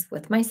decisions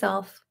with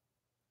myself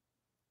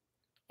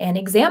and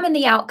examine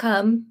the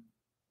outcome,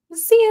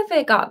 see if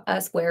it got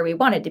us where we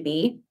wanted to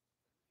be,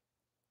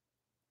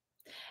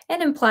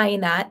 and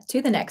applying that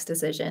to the next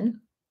decision,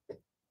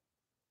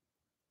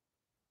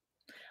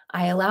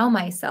 I allow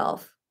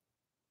myself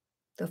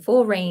the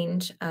full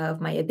range of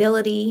my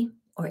ability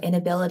or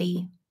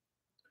inability,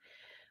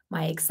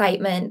 my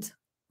excitement,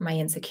 my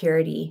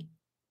insecurity,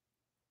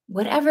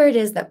 whatever it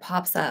is that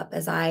pops up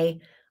as I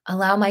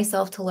allow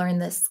myself to learn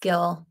this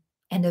skill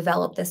and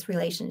develop this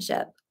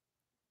relationship.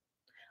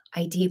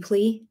 I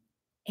deeply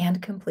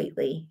and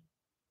completely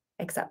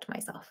accept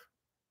myself.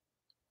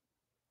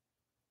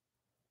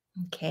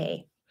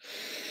 Okay.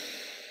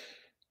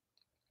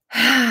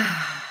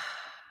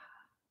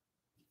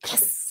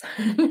 Yes.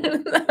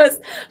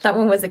 That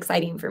one was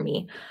exciting for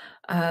me.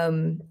 I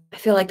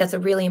feel like that's a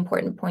really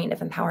important point of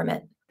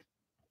empowerment.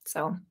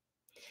 So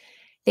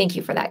thank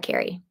you for that,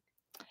 Carrie.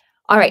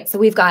 All right, so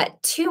we've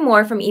got two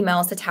more from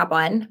emails to tap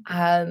on,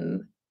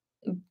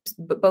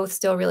 but both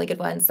still really good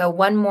ones. So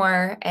one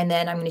more, and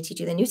then I'm going to teach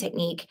you the new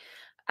technique,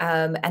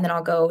 and then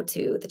I'll go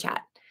to the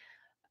chat.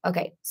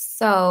 Okay,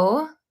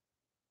 so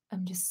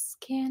I'm just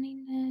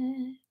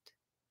scanning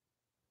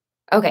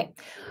it. Okay.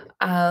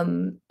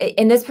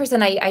 In this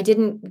person, I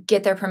didn't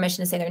get their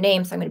permission to say their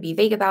name, so I'm going to be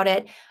vague about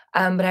it.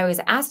 But I was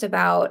asked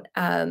about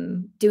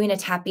doing a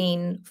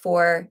tapping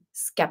for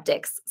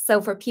skeptics. So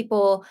for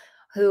people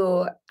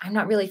who I'm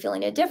not really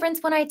feeling a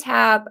difference when I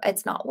tap,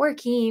 it's not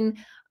working.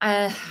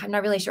 I'm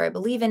not really sure I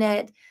believe in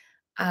it.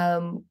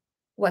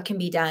 What can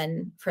be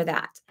done for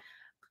that?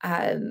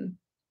 Um,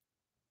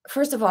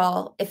 First of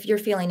all, if you're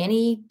feeling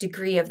any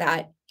degree of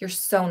that, you're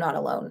so not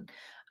alone.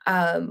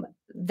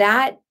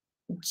 That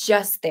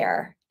just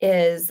there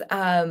is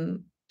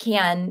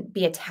can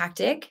be a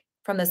tactic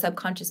from the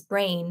subconscious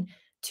brain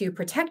to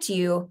protect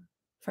you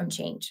from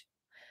change,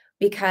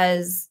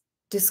 because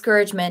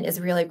discouragement is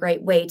a really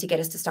great way to get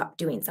us to stop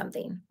doing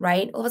something,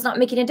 right? Well, if it's not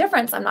making a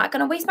difference, I'm not going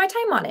to waste my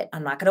time on it.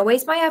 I'm not going to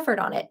waste my effort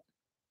on it,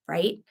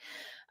 right?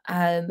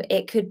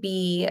 It could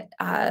be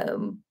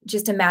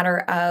just a matter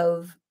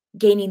of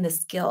gaining the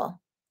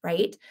skill,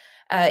 right?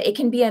 It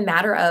can be a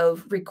matter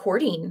of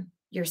recording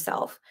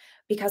yourself,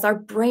 because our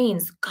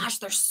brains, gosh,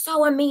 they're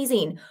so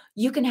amazing.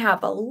 You can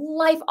have a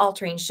life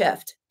altering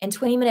shift, and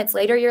 20 minutes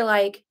later, you're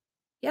like,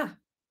 yeah,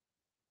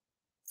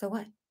 so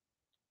what?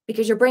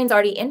 Because your brain's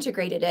already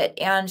integrated it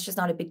and it's just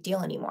not a big deal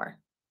anymore.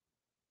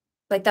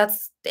 Like,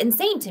 that's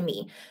insane to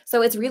me.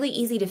 So it's really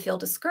easy to feel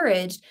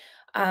discouraged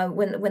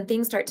when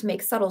things start to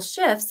make subtle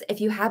shifts if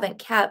you haven't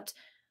kept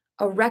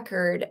a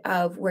record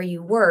of where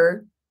you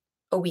were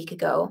a week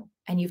ago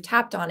and you've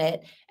tapped on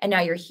it and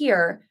now you're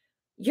here.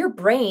 Your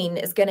brain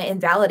is going to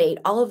invalidate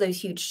all of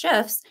those huge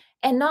shifts,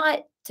 and not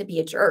to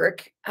be a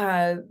jerk,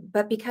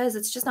 but because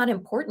it's just not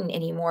important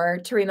anymore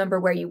to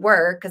remember where you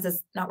were, because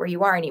it's not where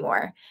you are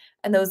anymore.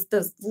 And those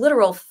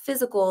literal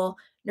physical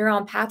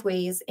neuron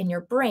pathways in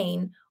your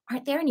brain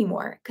aren't there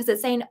anymore, because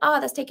it's saying,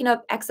 oh, that's taking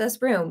up excess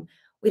room.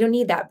 We don't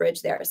need that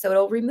bridge there. So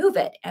it'll remove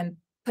it and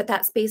put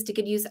that space to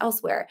good use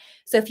elsewhere.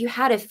 So if you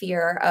had a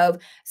fear of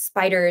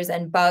spiders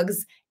and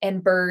bugs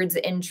and birds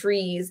and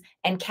trees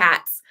and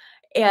cats,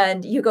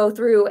 and you go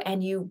through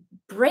and you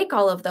break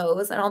all of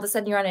those, and all of a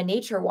sudden you're on a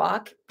nature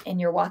walk and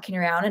you're walking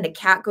around and a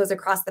cat goes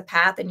across the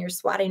path and you're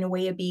swatting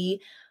away a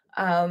bee,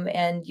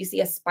 and you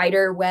see a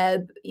spider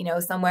web,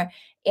 somewhere,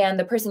 and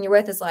the person you're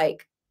with is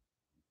like,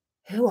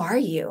 who are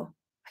you?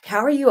 Like, how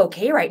are you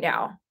okay right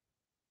now?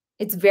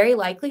 It's very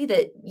likely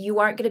that you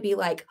aren't going to be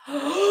like,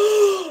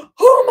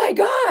 oh my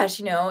gosh,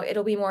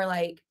 it'll be more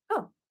like,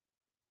 oh,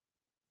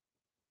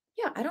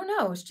 yeah, I don't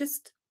know.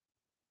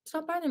 It's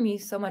not bothering me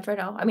so much right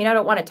now. I mean, I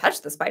don't want to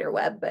touch the spider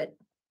web, but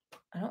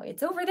I don't,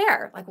 it's over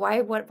there. Like,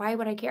 why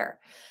would I care?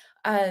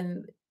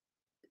 Um,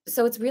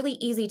 So it's really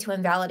easy to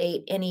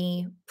invalidate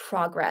any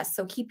progress.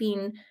 So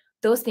keeping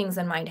those things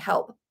in mind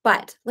help.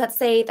 But let's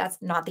say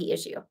that's not the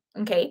issue.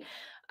 Okay.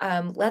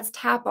 Let's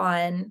tap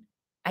on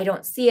I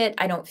don't see it,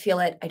 I don't feel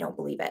it, I don't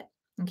believe it.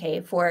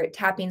 Okay. For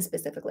tapping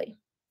specifically.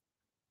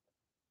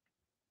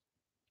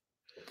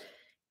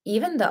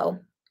 Even though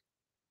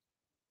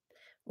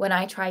when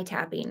I try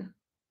tapping,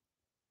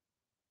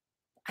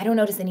 I don't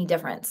notice any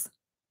difference.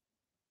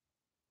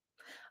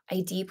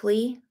 I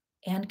deeply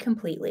and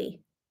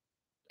completely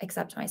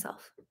accept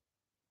myself.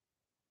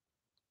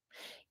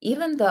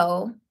 Even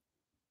though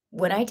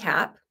when I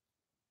tap,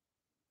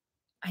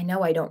 I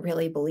know I don't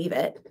really believe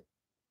it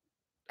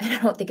and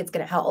I don't think it's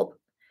going to help.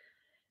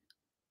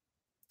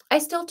 I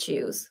still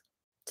choose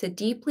to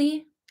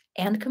deeply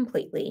and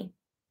completely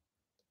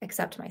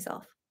accept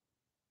myself.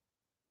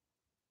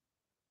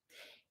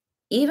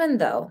 Even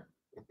though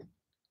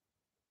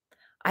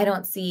I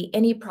don't see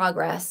any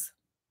progress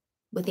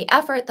with the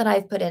effort that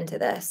I've put into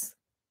this,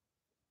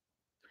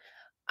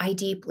 I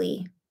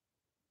deeply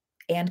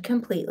and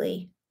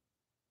completely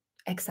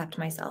accept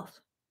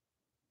myself.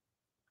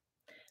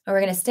 And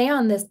we're going to stay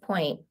on this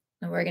point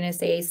and we're going to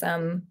say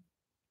some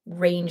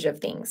range of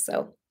things.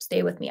 So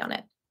stay with me on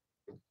it.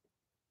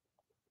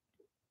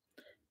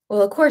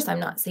 Well, of course, I'm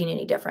not seeing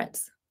any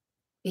difference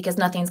because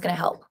nothing's going to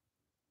help.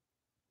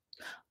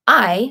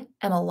 I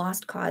am a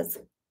lost cause.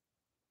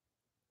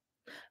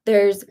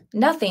 There's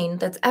nothing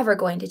that's ever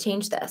going to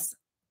change this.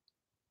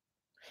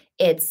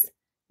 It's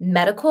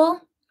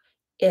medical,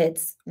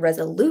 it's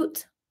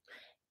resolute,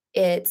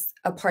 it's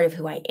a part of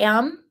who I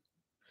am,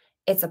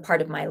 it's a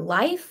part of my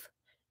life,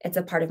 it's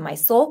a part of my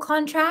soul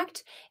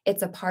contract,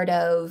 it's a part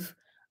of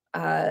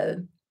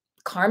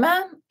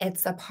karma,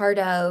 it's a part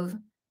of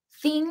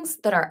things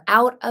that are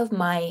out of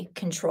my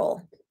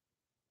control.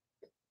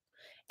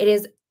 It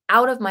is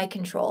out of my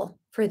control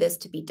for this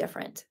to be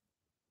different.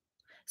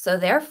 So,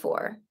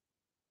 therefore,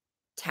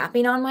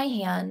 tapping on my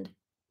hand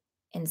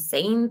and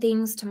saying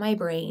things to my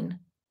brain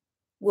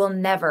will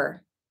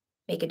never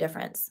make a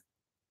difference.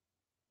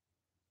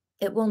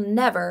 It will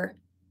never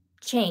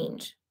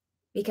change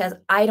because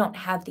I don't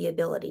have the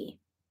ability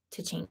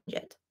to change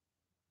it.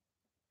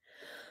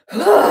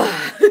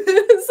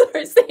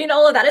 Sorry, saying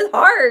all of that is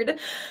hard.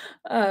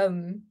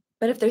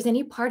 But if there's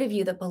any part of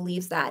you that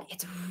believes that,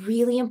 it's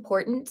really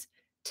important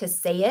to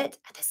say it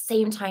at the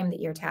same time that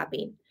you're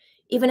tapping.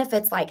 Even if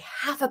it's like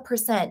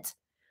 0.5%,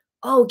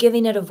 oh,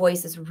 giving it a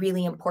voice is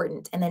really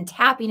important. And then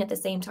tapping at the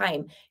same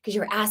time because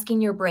you're asking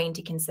your brain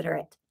to consider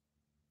it.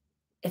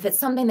 If it's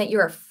something that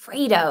you're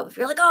afraid of,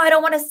 you're like, oh, I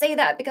don't want to say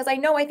that because I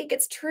know I think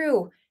it's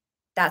true.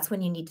 That's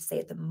when you need to say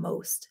it the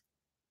most.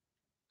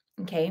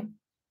 Okay.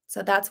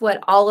 So that's what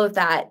all of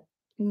that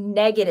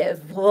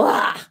negative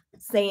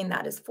saying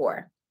that is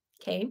for.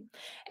 Okay.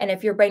 And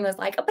if your brain was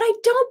like, oh, but I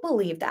don't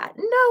believe that.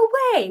 No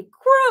way.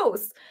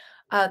 Gross.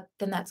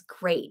 Then that's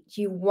great.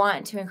 You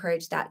want to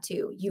encourage that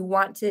too. You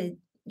want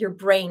your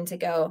brain to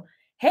go,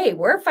 hey,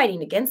 we're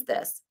fighting against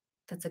this.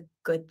 That's a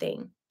good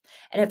thing.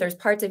 And if there's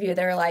parts of you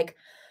that are like,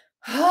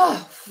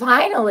 oh,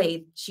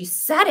 finally, she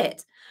said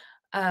it.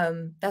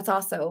 That's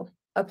also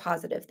a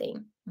positive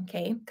thing.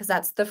 Okay. Because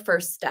that's the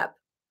first step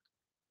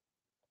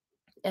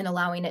in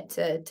allowing it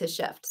to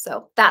shift.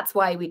 So that's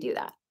why we do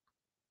that.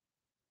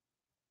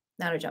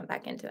 Now to jump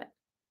back into it.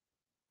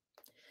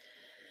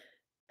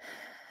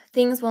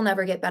 Things will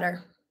never get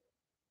better.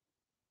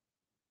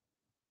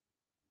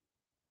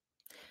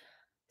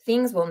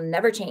 Things will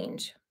never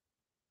change.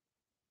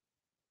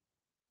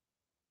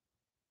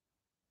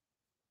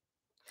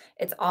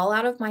 It's all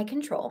out of my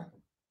control.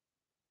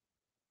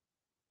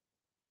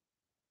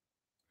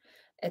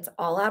 It's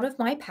all out of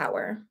my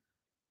power.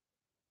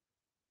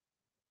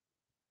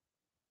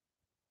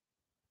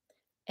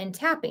 And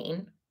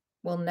tapping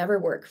will never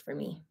work for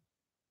me.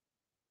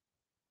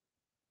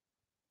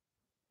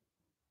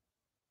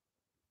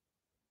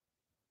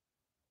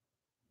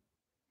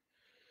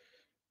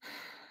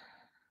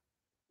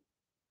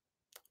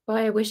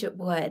 Boy, I wish it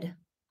would.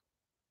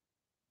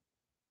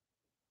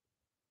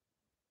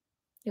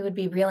 It would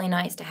be really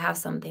nice to have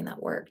something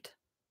that worked.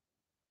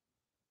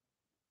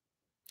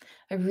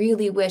 I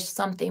really wish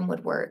something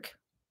would work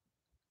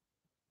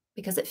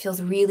because it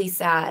feels really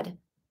sad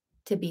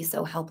to be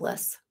so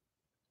helpless.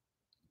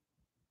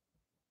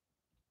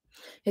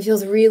 It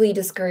feels really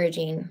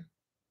discouraging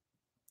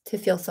to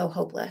feel so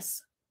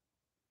hopeless.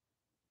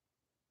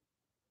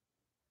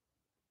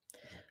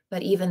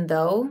 But even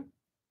though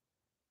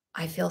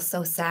I feel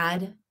so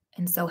sad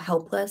and so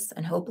helpless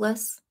and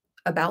hopeless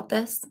about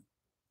this,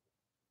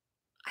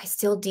 I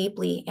still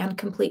deeply and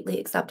completely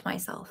accept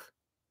myself.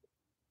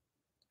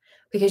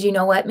 Because you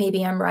know what?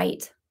 Maybe I'm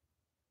right.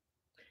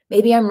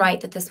 Maybe I'm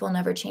right that this will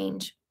never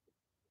change.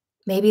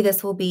 Maybe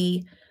this will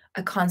be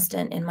a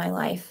constant in my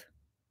life.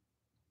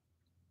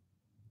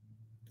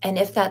 And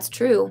if that's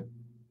true,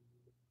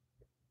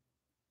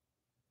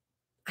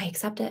 I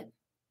accept it.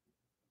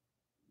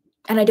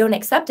 And I don't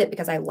accept it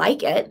because I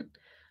like it.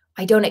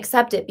 I don't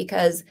accept it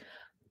because,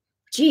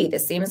 gee,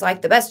 this seems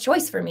like the best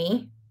choice for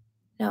me.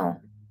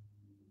 No,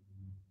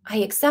 I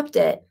accept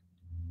it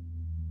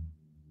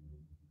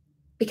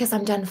because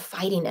I'm done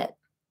fighting it.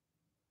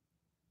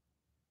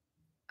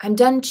 I'm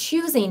done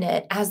choosing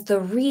it as the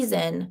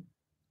reason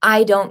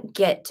I don't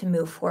get to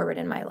move forward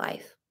in my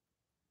life.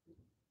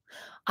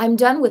 I'm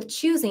done with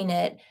choosing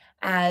it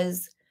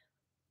as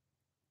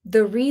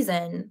the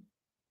reason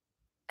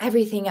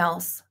everything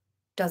else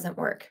doesn't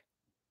work.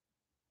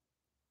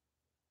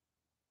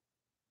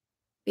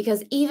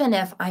 Because even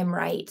if I'm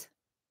right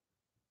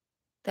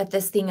that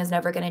this thing is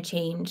never going to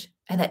change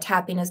and that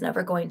tapping is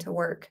never going to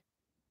work,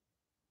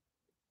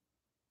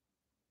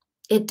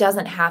 it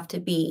doesn't have to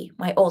be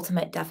my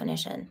ultimate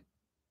definition.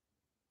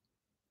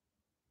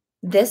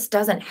 This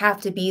doesn't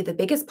have to be the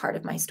biggest part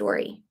of my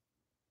story.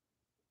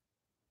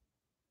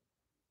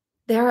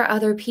 There are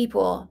other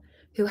people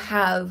who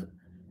have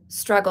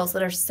struggles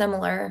that are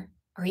similar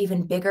or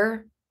even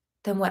bigger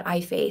than what I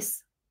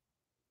face.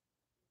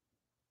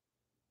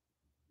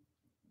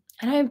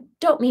 And I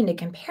don't mean to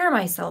compare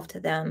myself to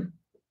them,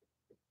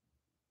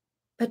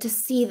 but to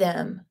see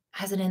them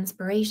as an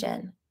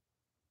inspiration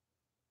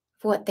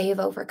for what they've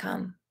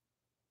overcome.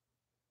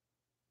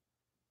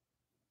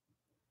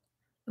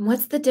 And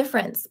what's the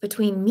difference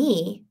between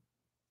me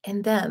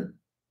and them?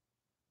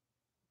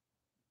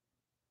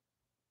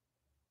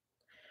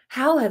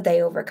 How have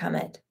they overcome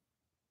it?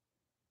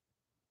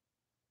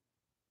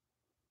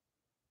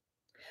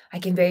 I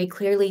can very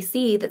clearly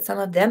see that some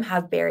of them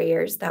have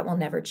barriers that will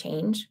never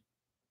change.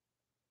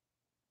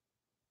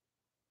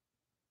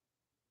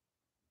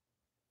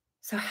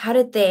 So, how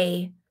did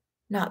they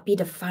not be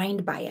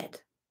defined by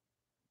it?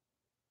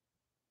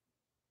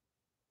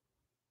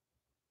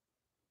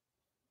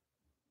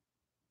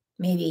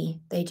 Maybe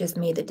they just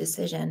made the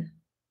decision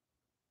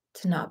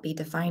to not be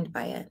defined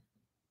by it.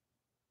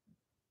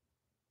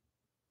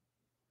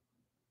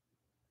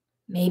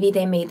 Maybe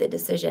they made the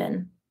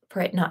decision for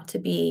it not to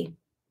be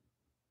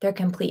their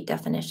complete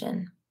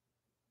definition.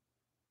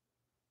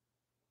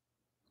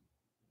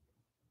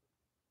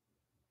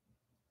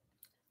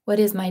 What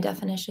is my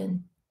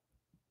definition?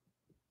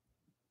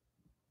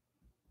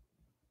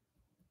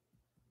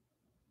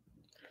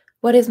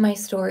 What is my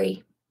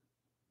story?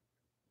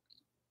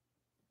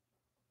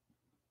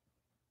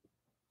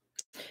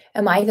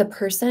 Am I the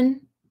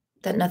person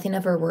that nothing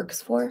ever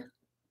works for?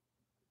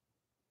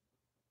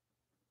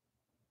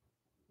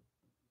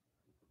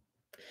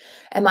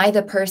 Am I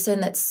the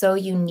person that's so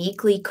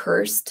uniquely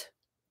cursed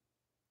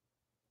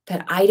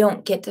that I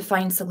don't get to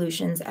find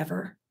solutions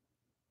ever?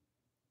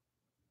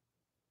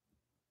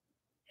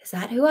 Is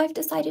that who I've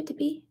decided to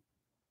be?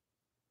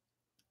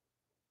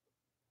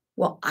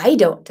 Well, I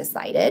don't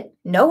decide it.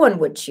 No one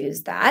would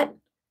choose that.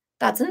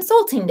 That's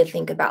insulting to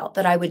think about,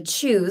 that I would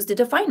choose to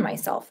define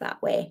myself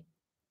that way.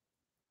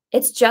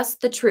 It's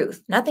just the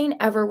truth. Nothing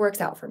ever works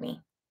out for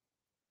me.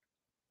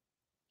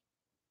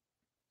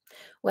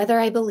 Whether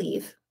I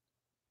believe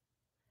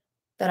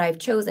that I've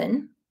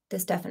chosen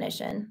this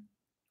definition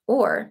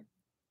or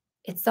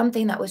it's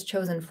something that was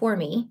chosen for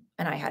me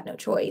and I had no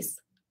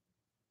choice,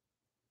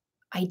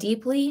 I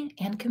deeply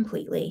and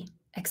completely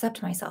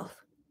accept myself.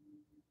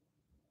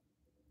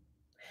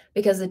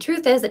 Because the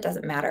truth is, it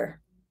doesn't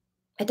matter.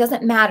 It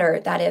doesn't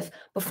matter that if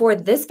before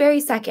this very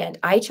second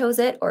I chose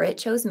it or it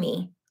chose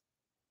me,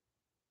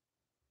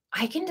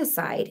 I can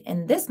decide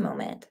in this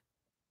moment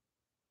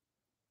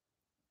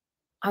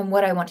on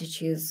what I want to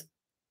choose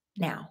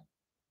now.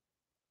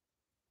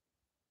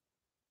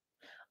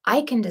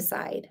 I can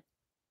decide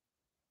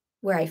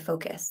where I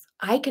focus.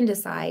 I can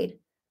decide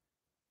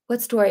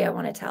what story I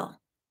want to tell.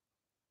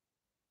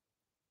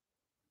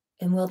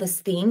 And will this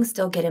thing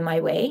still get in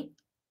my way?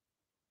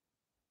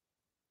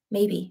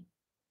 Maybe.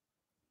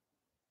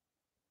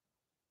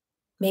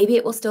 Maybe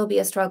it will still be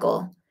a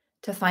struggle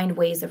to find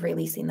ways of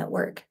releasing that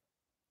work.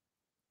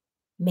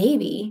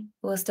 Maybe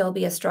it will still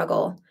be a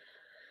struggle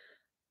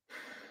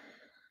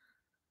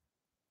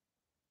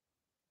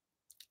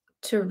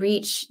to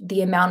reach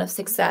the amount of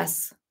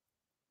success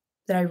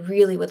that I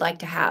really would like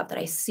to have, that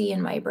I see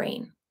in my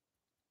brain.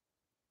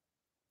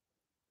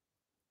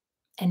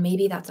 And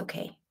maybe that's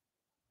okay.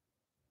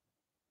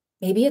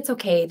 Maybe it's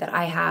okay that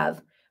I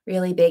have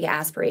really big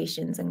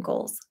aspirations and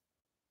goals.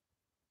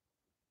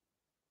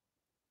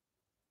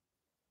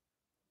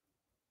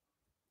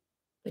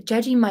 But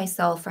judging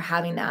myself for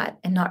having that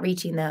and not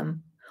reaching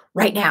them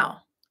right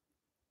now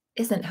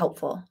isn't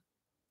helpful.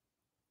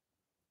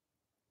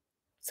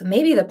 So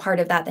maybe the part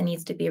of that that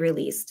needs to be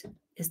released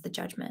is the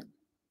judgment.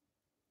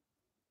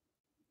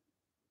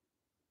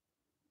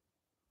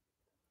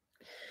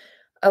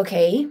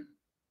 Okay,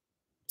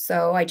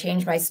 so I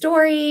changed my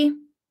story,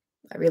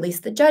 I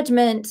released the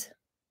judgment.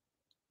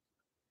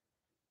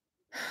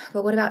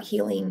 But what about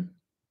healing?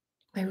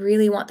 I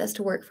really want this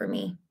to work for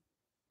me.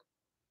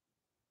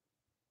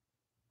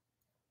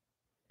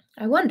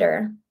 I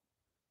wonder,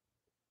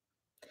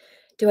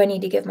 do I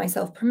need to give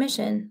myself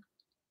permission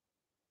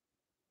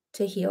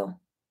to heal?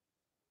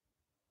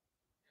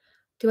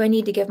 Do I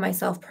need to give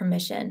myself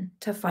permission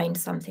to find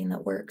something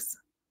that works?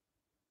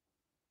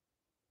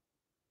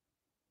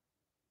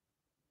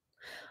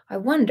 I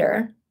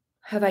wonder,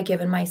 have I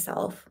given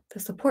myself the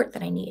support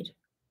that I need?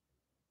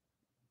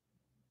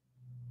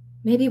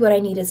 Maybe what I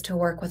need is to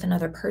work with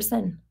another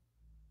person.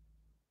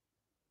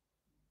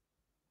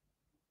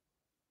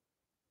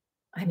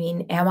 I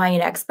mean, am I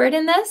an expert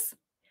in this?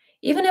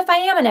 Even if I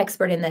am an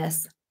expert in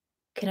this,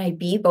 can I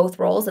be both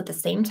roles at the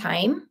same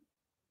time?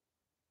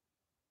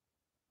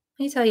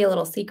 Let me tell you a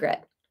little secret.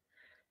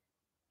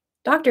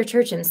 Dr.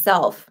 Church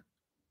himself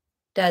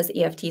does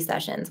EFT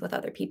sessions with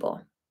other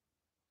people.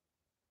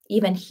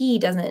 Even he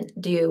doesn't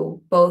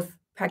do both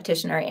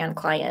practitioner and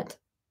client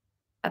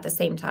at the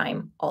same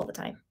time all the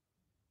time.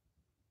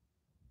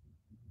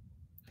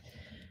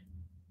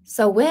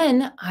 So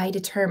when I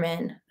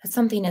determine that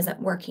something isn't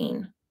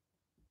working,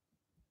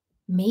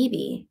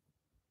 maybe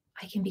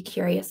I can be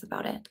curious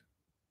about it.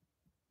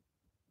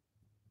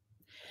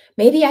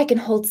 Maybe I can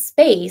hold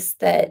space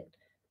that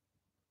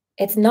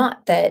it's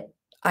not that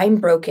I'm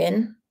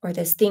broken or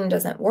this thing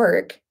doesn't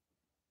work,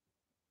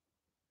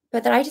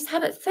 but that I just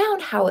haven't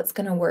found how it's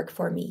going to work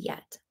for me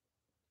yet.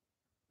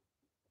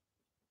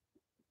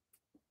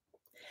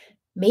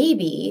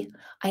 Maybe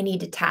I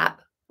need to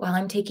tap while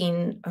I'm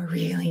taking a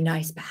really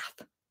nice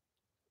bath.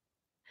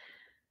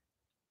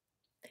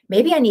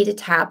 Maybe I need to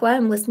tap while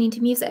I'm listening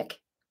to music.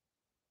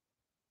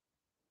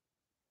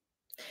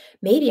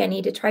 Maybe I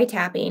need to try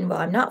tapping while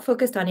I'm not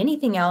focused on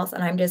anything else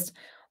and I'm just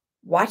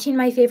watching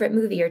my favorite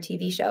movie or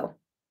TV show.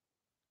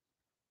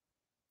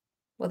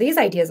 Well, these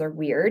ideas are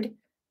weird.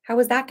 How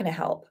is that going to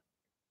help?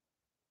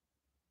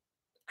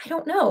 I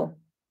don't know,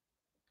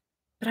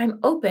 but I'm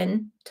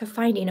open to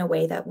finding a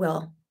way that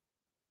will.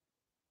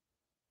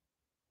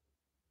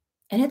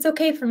 And it's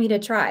okay for me to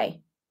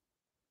try.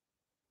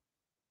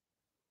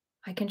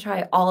 I can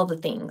try all the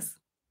things.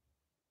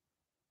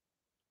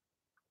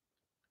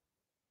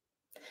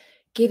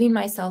 Giving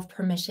myself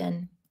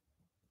permission.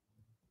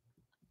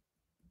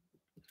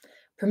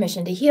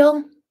 Permission to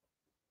heal.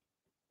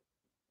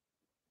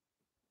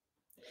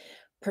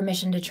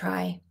 Permission to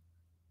try.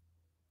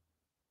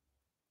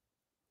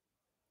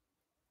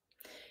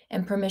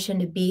 And permission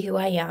to be who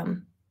I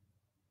am,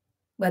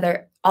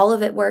 whether all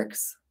of it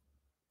works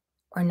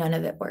or none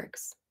of it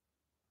works.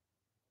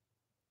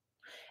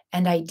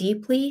 And I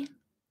deeply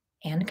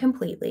and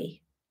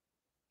completely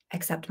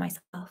accept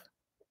myself.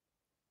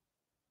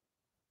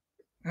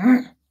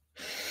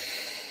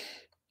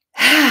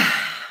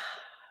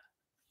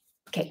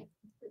 Okay.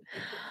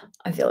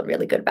 I'm feeling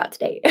really good about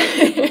today.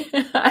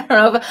 I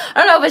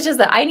don't know if it's just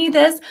that I need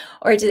this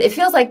or it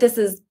feels like this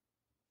is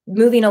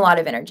moving a lot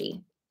of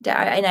energy.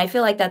 And I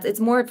feel like it's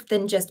more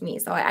than just me.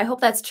 So I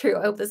hope that's true.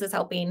 I hope this is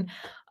helping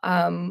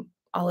all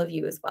of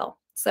you as well.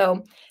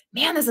 So,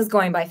 man, this is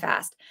going by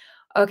fast.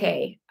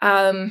 Okay.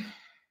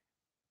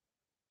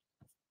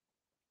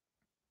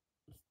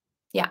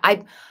 Yeah,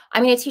 I'm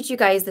going to teach you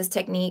guys this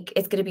technique.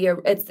 It's going to be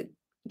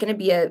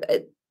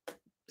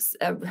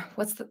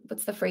what's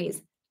the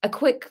phrase? A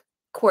quick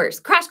course,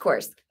 crash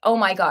course. Oh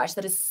my gosh,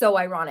 that is so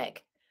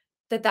ironic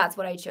that that's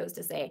what I chose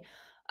to say.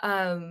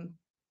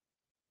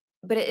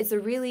 But it's a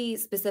really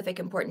specific,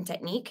 important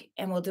technique,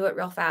 and we'll do it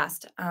real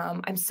fast.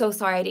 I'm so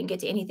sorry I didn't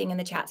get to anything in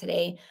the chat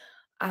today.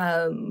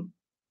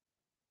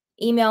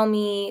 Email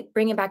me,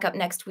 bring it back up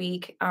next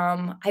week.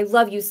 I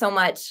love you so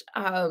much.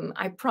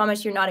 I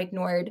promise you're not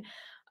ignored.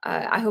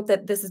 I hope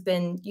that this has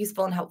been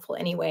useful and helpful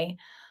anyway.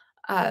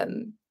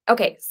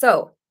 Okay,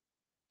 so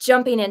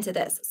jumping into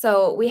this.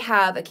 So we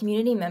have a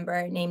community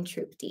member named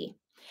Trupti,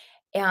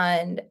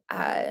 and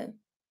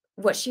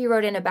what she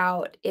wrote in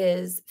about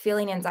is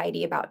feeling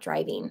anxiety about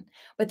driving,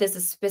 but this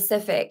is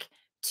specific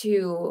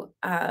to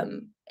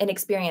an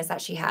experience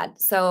that she had.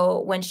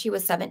 So when she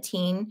was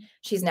 17,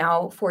 she's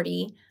now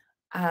 40,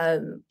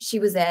 she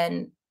was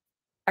in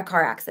a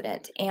car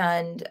accident,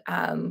 and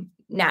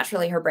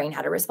naturally her brain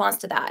had a response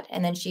to that.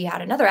 And then she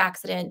had another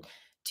accident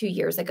 2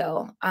 years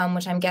ago,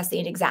 which I'm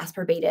guessing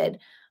exacerbated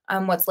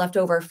what's left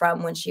over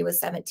from when she was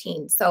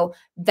 17. So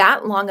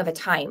that long of a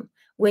time,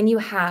 when you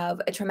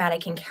have a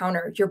traumatic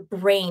encounter, your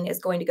brain is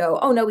going to go,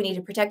 oh no, we need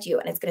to protect you.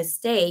 And it's going to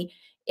stay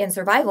in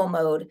survival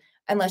mode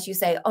unless you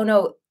say, oh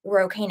no,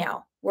 we're okay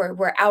now.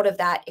 We're out of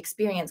that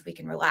experience. We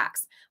can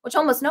relax, which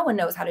almost no one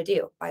knows how to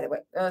do, by the way.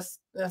 This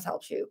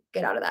helps you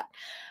get out of that.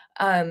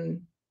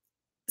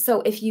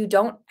 So if you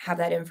don't have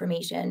that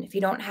information, if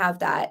you don't have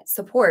that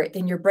support,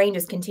 then your brain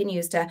just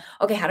continues to,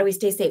 okay, how do we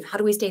stay safe? How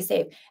do we stay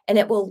safe? And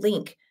it will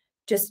link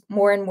just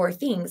more and more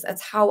things.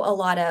 That's how a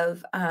lot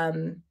of,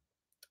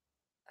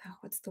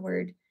 what's the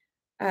word?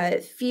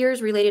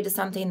 Fears related to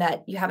something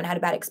that you haven't had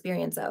a bad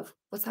experience of.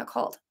 What's that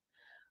called?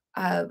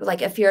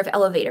 Like a fear of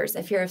elevators,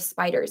 a fear of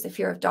spiders, a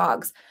fear of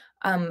dogs,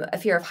 a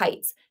fear of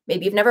heights.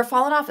 Maybe you've never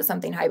fallen off of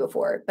something high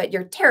before, but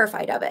you're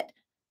terrified of it.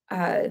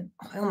 I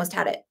almost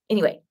had it.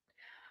 Anyway,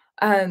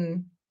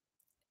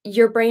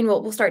 your brain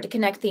will start to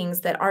connect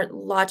things that aren't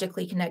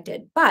logically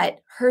connected, but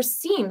hers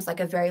seems like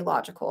a very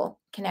logical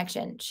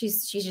connection. She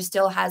just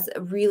still has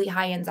a really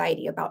high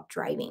anxiety about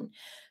driving.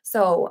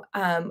 So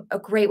a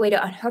great way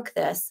to unhook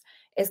this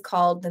is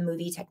called the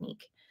movie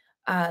technique.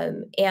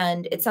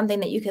 And it's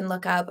something that you can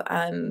look up.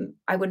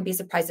 I wouldn't be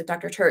surprised if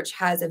Dr. Church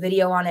has a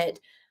video on it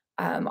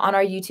on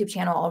our YouTube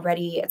channel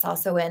already. It's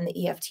also in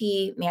the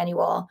EFT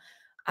manual.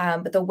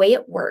 But the way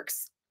it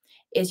works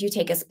is you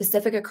take a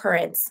specific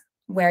occurrence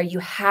where you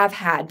have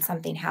had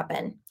something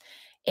happen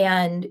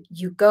and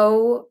you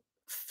go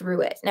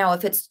through it. Now,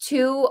 if it's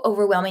too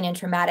overwhelming and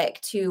traumatic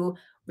to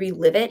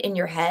relive it in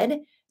your head,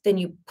 then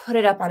you put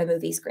it up on a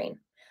movie screen.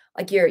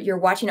 Like you're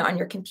watching it on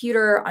your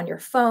computer, on your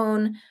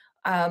phone,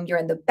 you're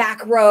in the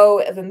back row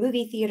of a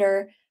movie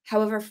theater,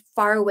 however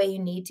far away you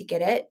need to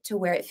get it to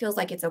where it feels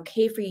like it's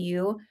okay for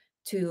you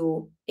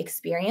to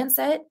experience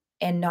it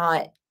and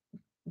not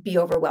be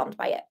overwhelmed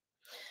by it.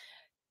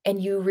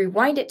 And you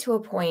rewind it to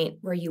a point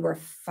where you were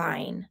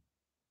fine.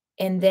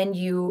 And then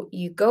you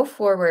go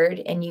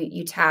forward and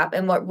you tap,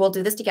 and we'll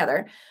do this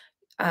together.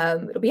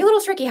 It'll be a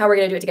little tricky how we're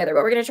going to do it together,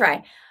 but we're going to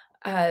try.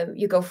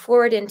 You go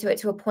forward into it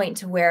to a point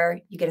to where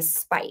you get a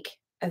spike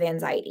of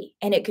anxiety,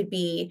 and it could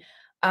be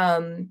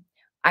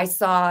I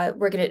saw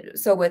we're going to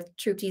so with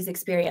Trupti's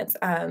experience,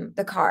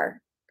 the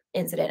car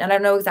incident, and I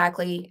don't know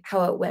exactly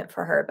how it went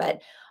for her,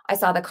 but I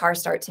saw the car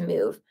start to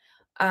move.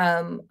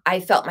 I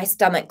felt my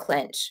stomach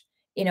clench.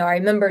 I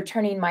remember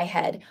turning my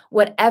head.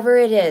 Whatever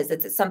it is,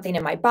 it's something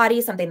in my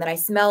body, something that I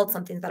smelled,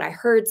 something that I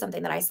heard,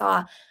 something that I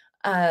saw.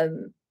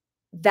 Um,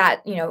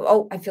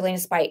 oh, I'm feeling a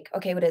spike.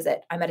 Okay, what is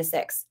it? I'm at a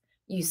 6.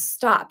 You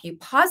stop, you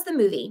pause the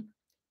movie,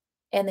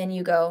 and then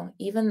you go,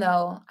 even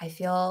though I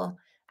feel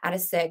at a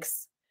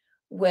 6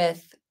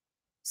 with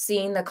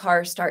seeing the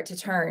car start to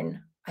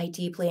turn, I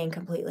deeply and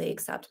completely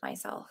accept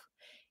myself.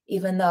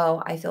 Even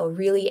though I feel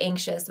really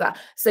anxious about,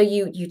 so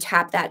you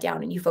tap that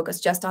down and you focus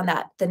just on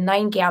that. The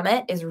 9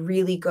 gamut is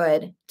really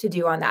good to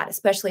do on that,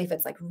 especially if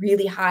it's like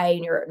really high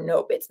and you're,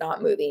 nope, it's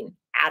not moving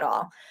at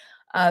all.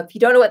 If you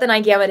don't know what the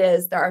 9 gamut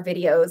is, there are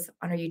videos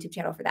on our YouTube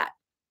channel for that.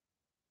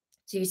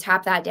 So you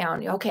tap that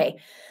down. Okay,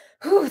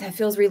 whew, that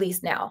feels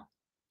released now.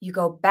 You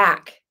go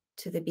back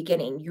to the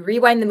beginning. You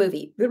rewind the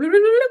movie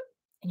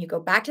and you go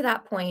back to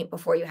that point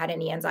before you had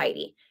any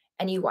anxiety.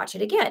 And you watch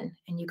it again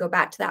and you go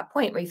back to that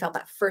point where you felt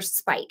that first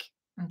spike.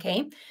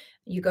 Okay.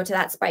 You go to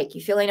that spike.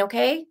 You feeling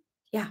okay?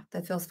 Yeah,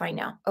 that feels fine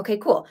now. Okay,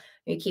 cool.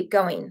 You keep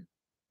going.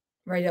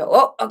 Right.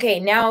 Oh, okay.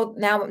 Now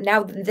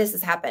this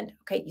has happened.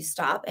 Okay. You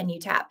stop and you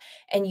tap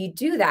and you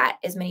do that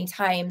as many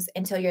times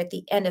until you're at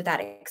the end of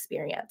that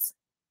experience.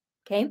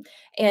 Okay.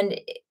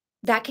 And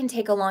that can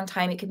take a long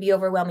time. It can be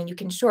overwhelming. You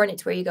can shorten it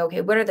to where you go,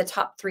 okay, what are the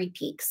top 3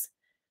 peaks?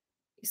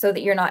 So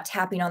that you're not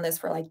tapping on this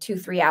for like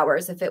 2-3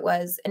 hours if it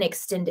was an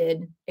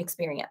extended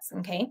experience.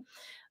 Okay.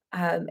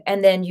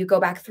 And then you go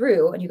back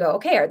through and you go,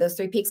 okay, are those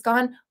 3 peaks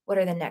gone? What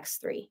are the next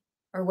 3?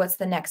 Or what's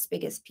the next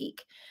biggest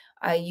peak?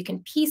 You can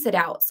piece it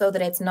out so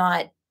that it's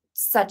not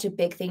such a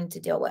big thing to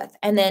deal with.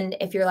 And then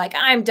if you're like,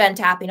 I'm done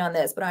tapping on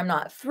this, but I'm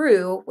not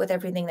through with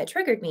everything that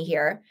triggered me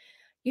here,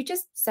 you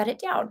just set it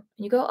down and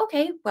you go,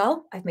 okay,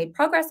 well, I've made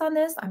progress on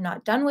this. I'm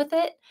not done with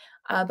it,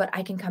 but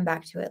I can come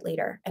back to it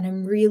later. And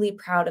I'm really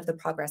proud of the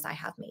progress I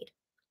have made.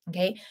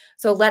 Okay.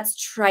 So let's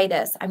try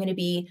this. I'm going to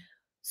be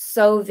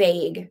so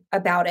vague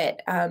about it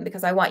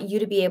because I want you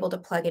to be able to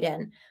plug it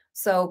in.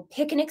 So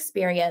pick an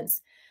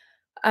experience,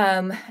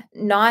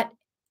 not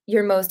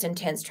your most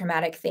intense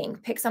traumatic thing.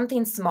 Pick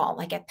something small,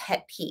 like a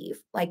pet peeve.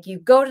 Like you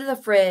go to the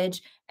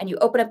fridge and you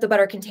open up the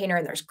butter container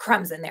and there's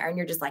crumbs in there and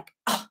you're just like,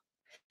 oh.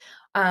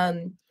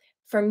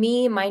 For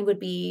me, mine would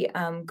be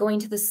going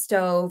to the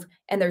stove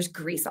and there's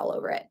grease all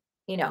over it.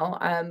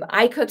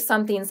 I cooked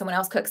something, someone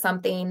else cooked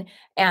something,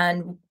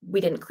 and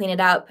we didn't clean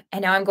it up.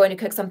 And now I'm going to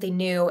cook something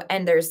new,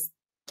 and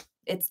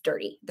it's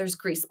dirty. There's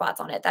grease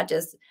spots on it. That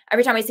just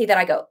every time I see that,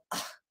 I go,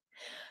 ugh.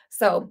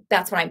 So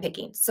that's what I'm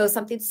picking. So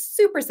something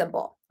super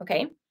simple.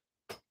 Okay.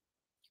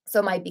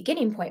 So my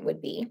beginning point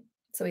would be,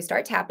 so we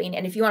start tapping,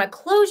 and if you want to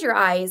close your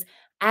eyes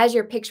as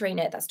you're picturing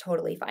it, that's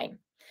totally fine.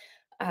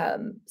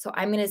 So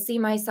I'm going to see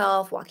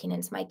myself walking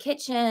into my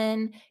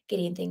kitchen,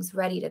 getting things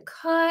ready to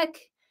cook.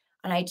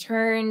 And I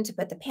turn to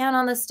put the pan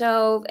on the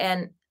stove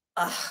and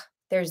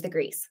there's the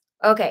grease.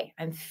 Okay,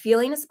 I'm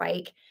feeling a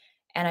spike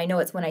and I know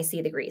it's when I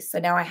see the grease. So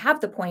now I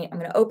have the point. I'm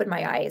going to open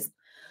my eyes.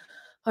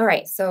 All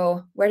right,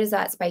 so where does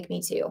that spike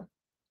me to?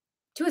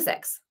 To a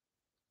 6.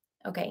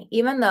 Okay,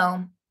 even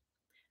though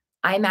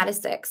I'm at a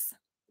 6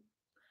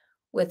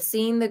 with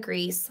seeing the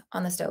grease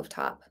on the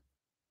stovetop,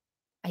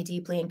 I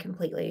deeply and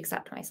completely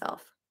accept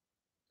myself.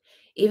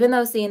 Even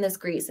though seeing this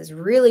grease is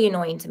really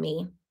annoying to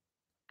me,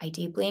 I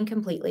deeply and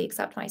completely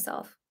accept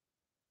myself.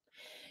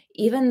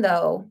 Even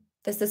though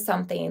this is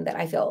something that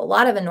I feel a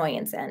lot of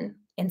annoyance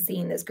in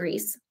seeing this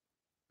grease,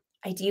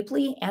 I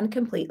deeply and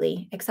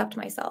completely accept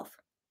myself.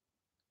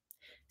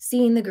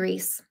 Seeing the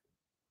grease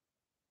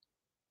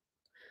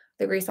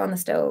on the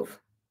stove.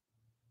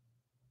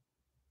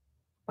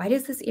 Why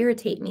does this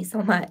irritate me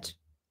so much?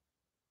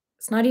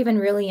 It's not even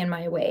really in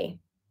my way.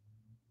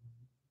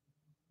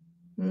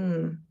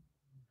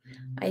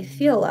 I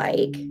feel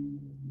like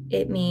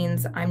it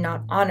means I'm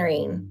not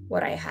honoring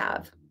what I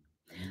have.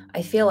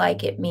 I feel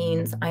like it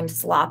means I'm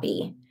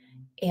sloppy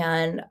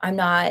and I'm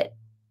not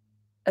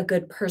a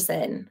good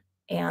person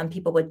and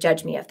people would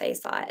judge me if they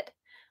saw it.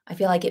 I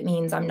feel like it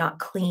means I'm not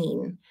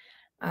clean.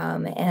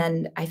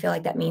 And I feel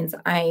like that means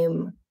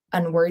I'm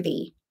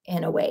unworthy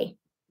in a way.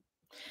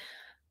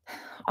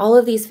 all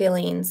of these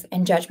feelings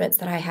and judgments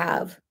that I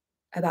have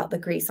about the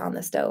grease on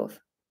the stove.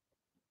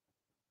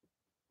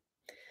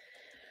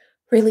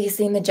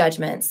 Releasing the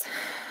judgments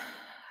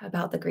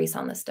about the grease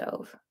on the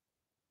stove.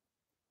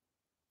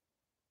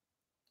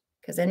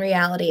 Because in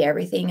reality,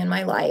 everything in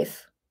my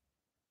life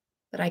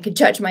that I could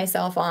judge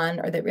myself on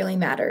or that really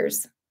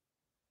matters,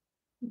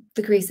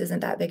 the grease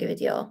isn't that big of a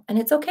deal. And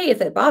it's okay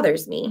if it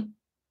bothers me.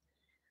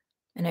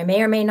 And I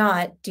may or may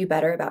not do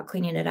better about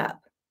cleaning it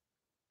up.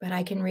 But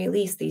I can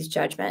release these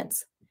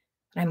judgments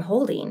that I'm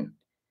holding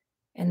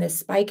and this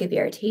spike of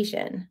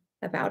irritation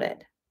about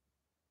it.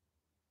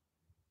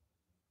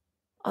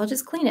 I'll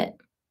just clean it,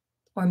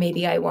 or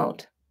maybe I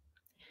won't.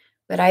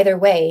 But either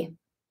way,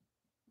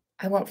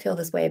 I won't feel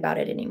this way about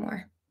it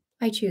anymore.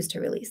 I choose to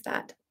release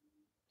that.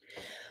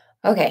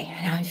 Okay,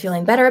 now I'm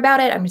feeling better about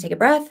it. I'm going to take a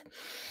breath.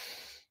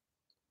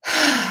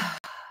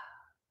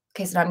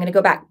 Okay, so now I'm going to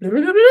go back.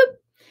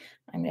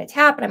 I'm going to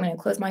tap and I'm going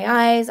to close my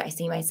eyes. I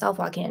see myself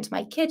walking into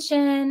my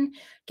kitchen,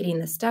 getting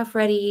the stuff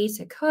ready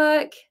to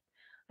cook.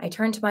 I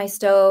turn to my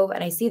stove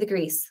and I see the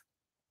grease.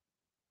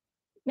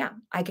 Yeah,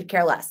 I could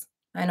care less.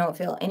 I don't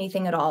feel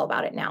anything at all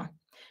about it now.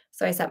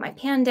 So I set my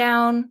pan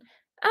down.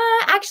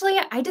 Actually,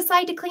 I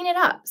decide to clean it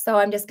up. So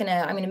I'm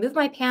gonna move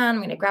my pan.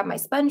 I'm gonna grab my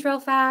sponge real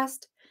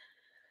fast,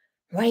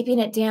 wiping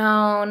it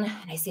down,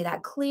 and I see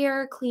that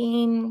clear,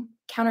 clean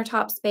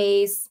countertop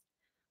space.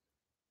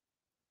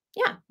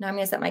 Yeah, now I'm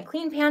gonna set my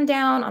clean pan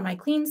down on my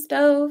clean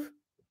stove.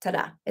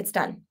 Ta-da, it's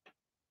done.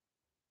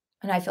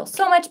 And I feel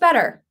so much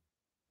better.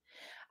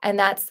 And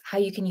that's how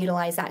you can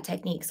utilize that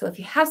technique. So if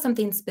you have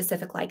something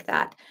specific like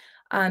that,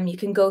 you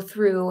can go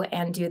through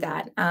and do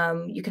that.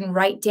 You can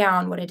write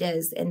down what it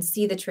is and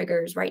see the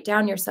triggers, write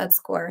down your SUD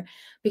score,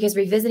 because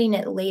revisiting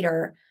it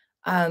later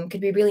could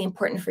be really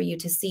important for you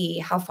to see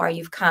how far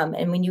you've come.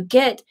 And when you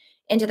get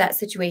into that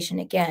situation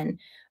again,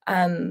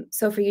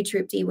 so for you,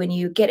 Troop D, when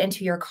you get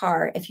into your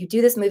car, if you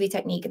do this movie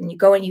technique and then you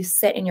go and you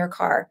sit in your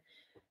car,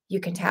 you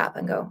can tap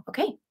and go,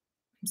 okay,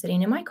 I'm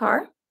sitting in my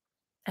car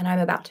and I'm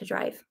about to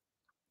drive.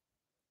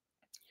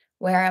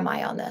 Where am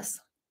I on this?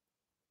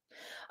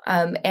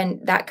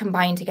 And that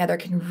combined together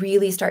can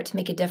really start to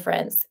make a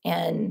difference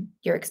in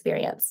your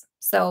experience.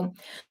 So,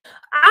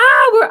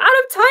 we're out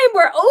of time.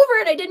 We're over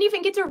it. I didn't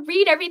even get to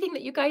read everything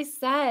that you guys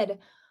said.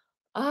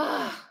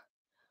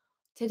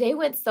 Today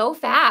went so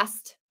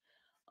fast.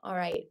 All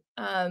right.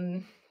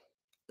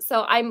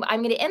 So I'm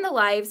going to end the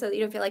live so that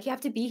you don't feel like you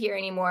have to be here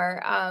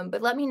anymore.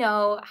 But let me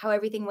know how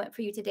everything went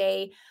for you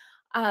today.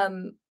 Let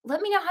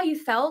me know how you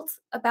felt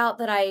about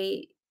that.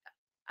 I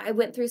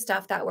went through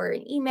stuff that were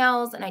in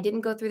emails and I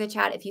didn't go through the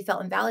chat. If you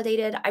felt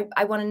invalidated,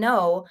 I want to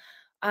know,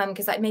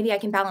 because maybe I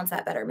can balance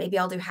that better. Maybe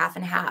I'll do half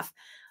and half.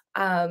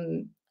 I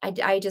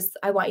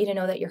want you to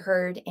know that you're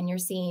heard and you're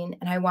seen.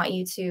 And I want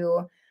you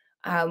to,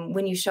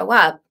 when you show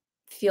up,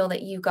 feel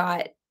that you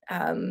got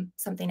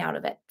something out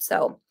of it.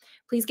 So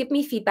please give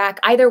me feedback.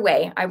 Either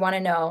way, I want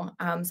to know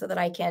so that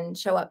I can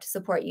show up to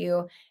support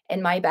you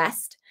in my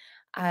best.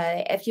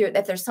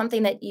 If there's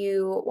something that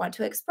you want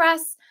to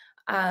express,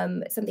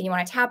 something you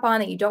want to tap on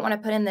that you don't want to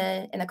put in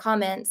the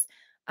comments,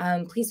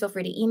 please feel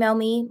free to email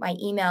me. My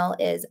email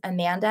is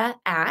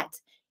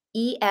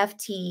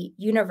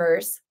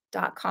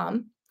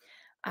amanda@eftuniverse.com.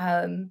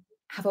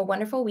 Have a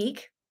wonderful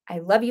week. I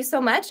love you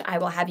so much. I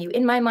will have you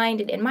in my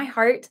mind and in my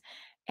heart.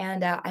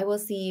 And I will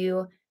see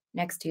you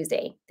next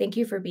Tuesday. Thank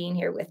you for being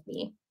here with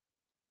me.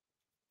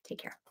 Take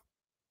care.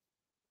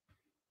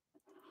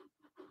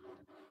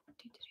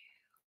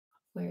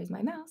 Where is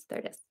my mouse? There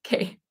it is.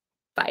 Okay.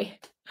 Bye.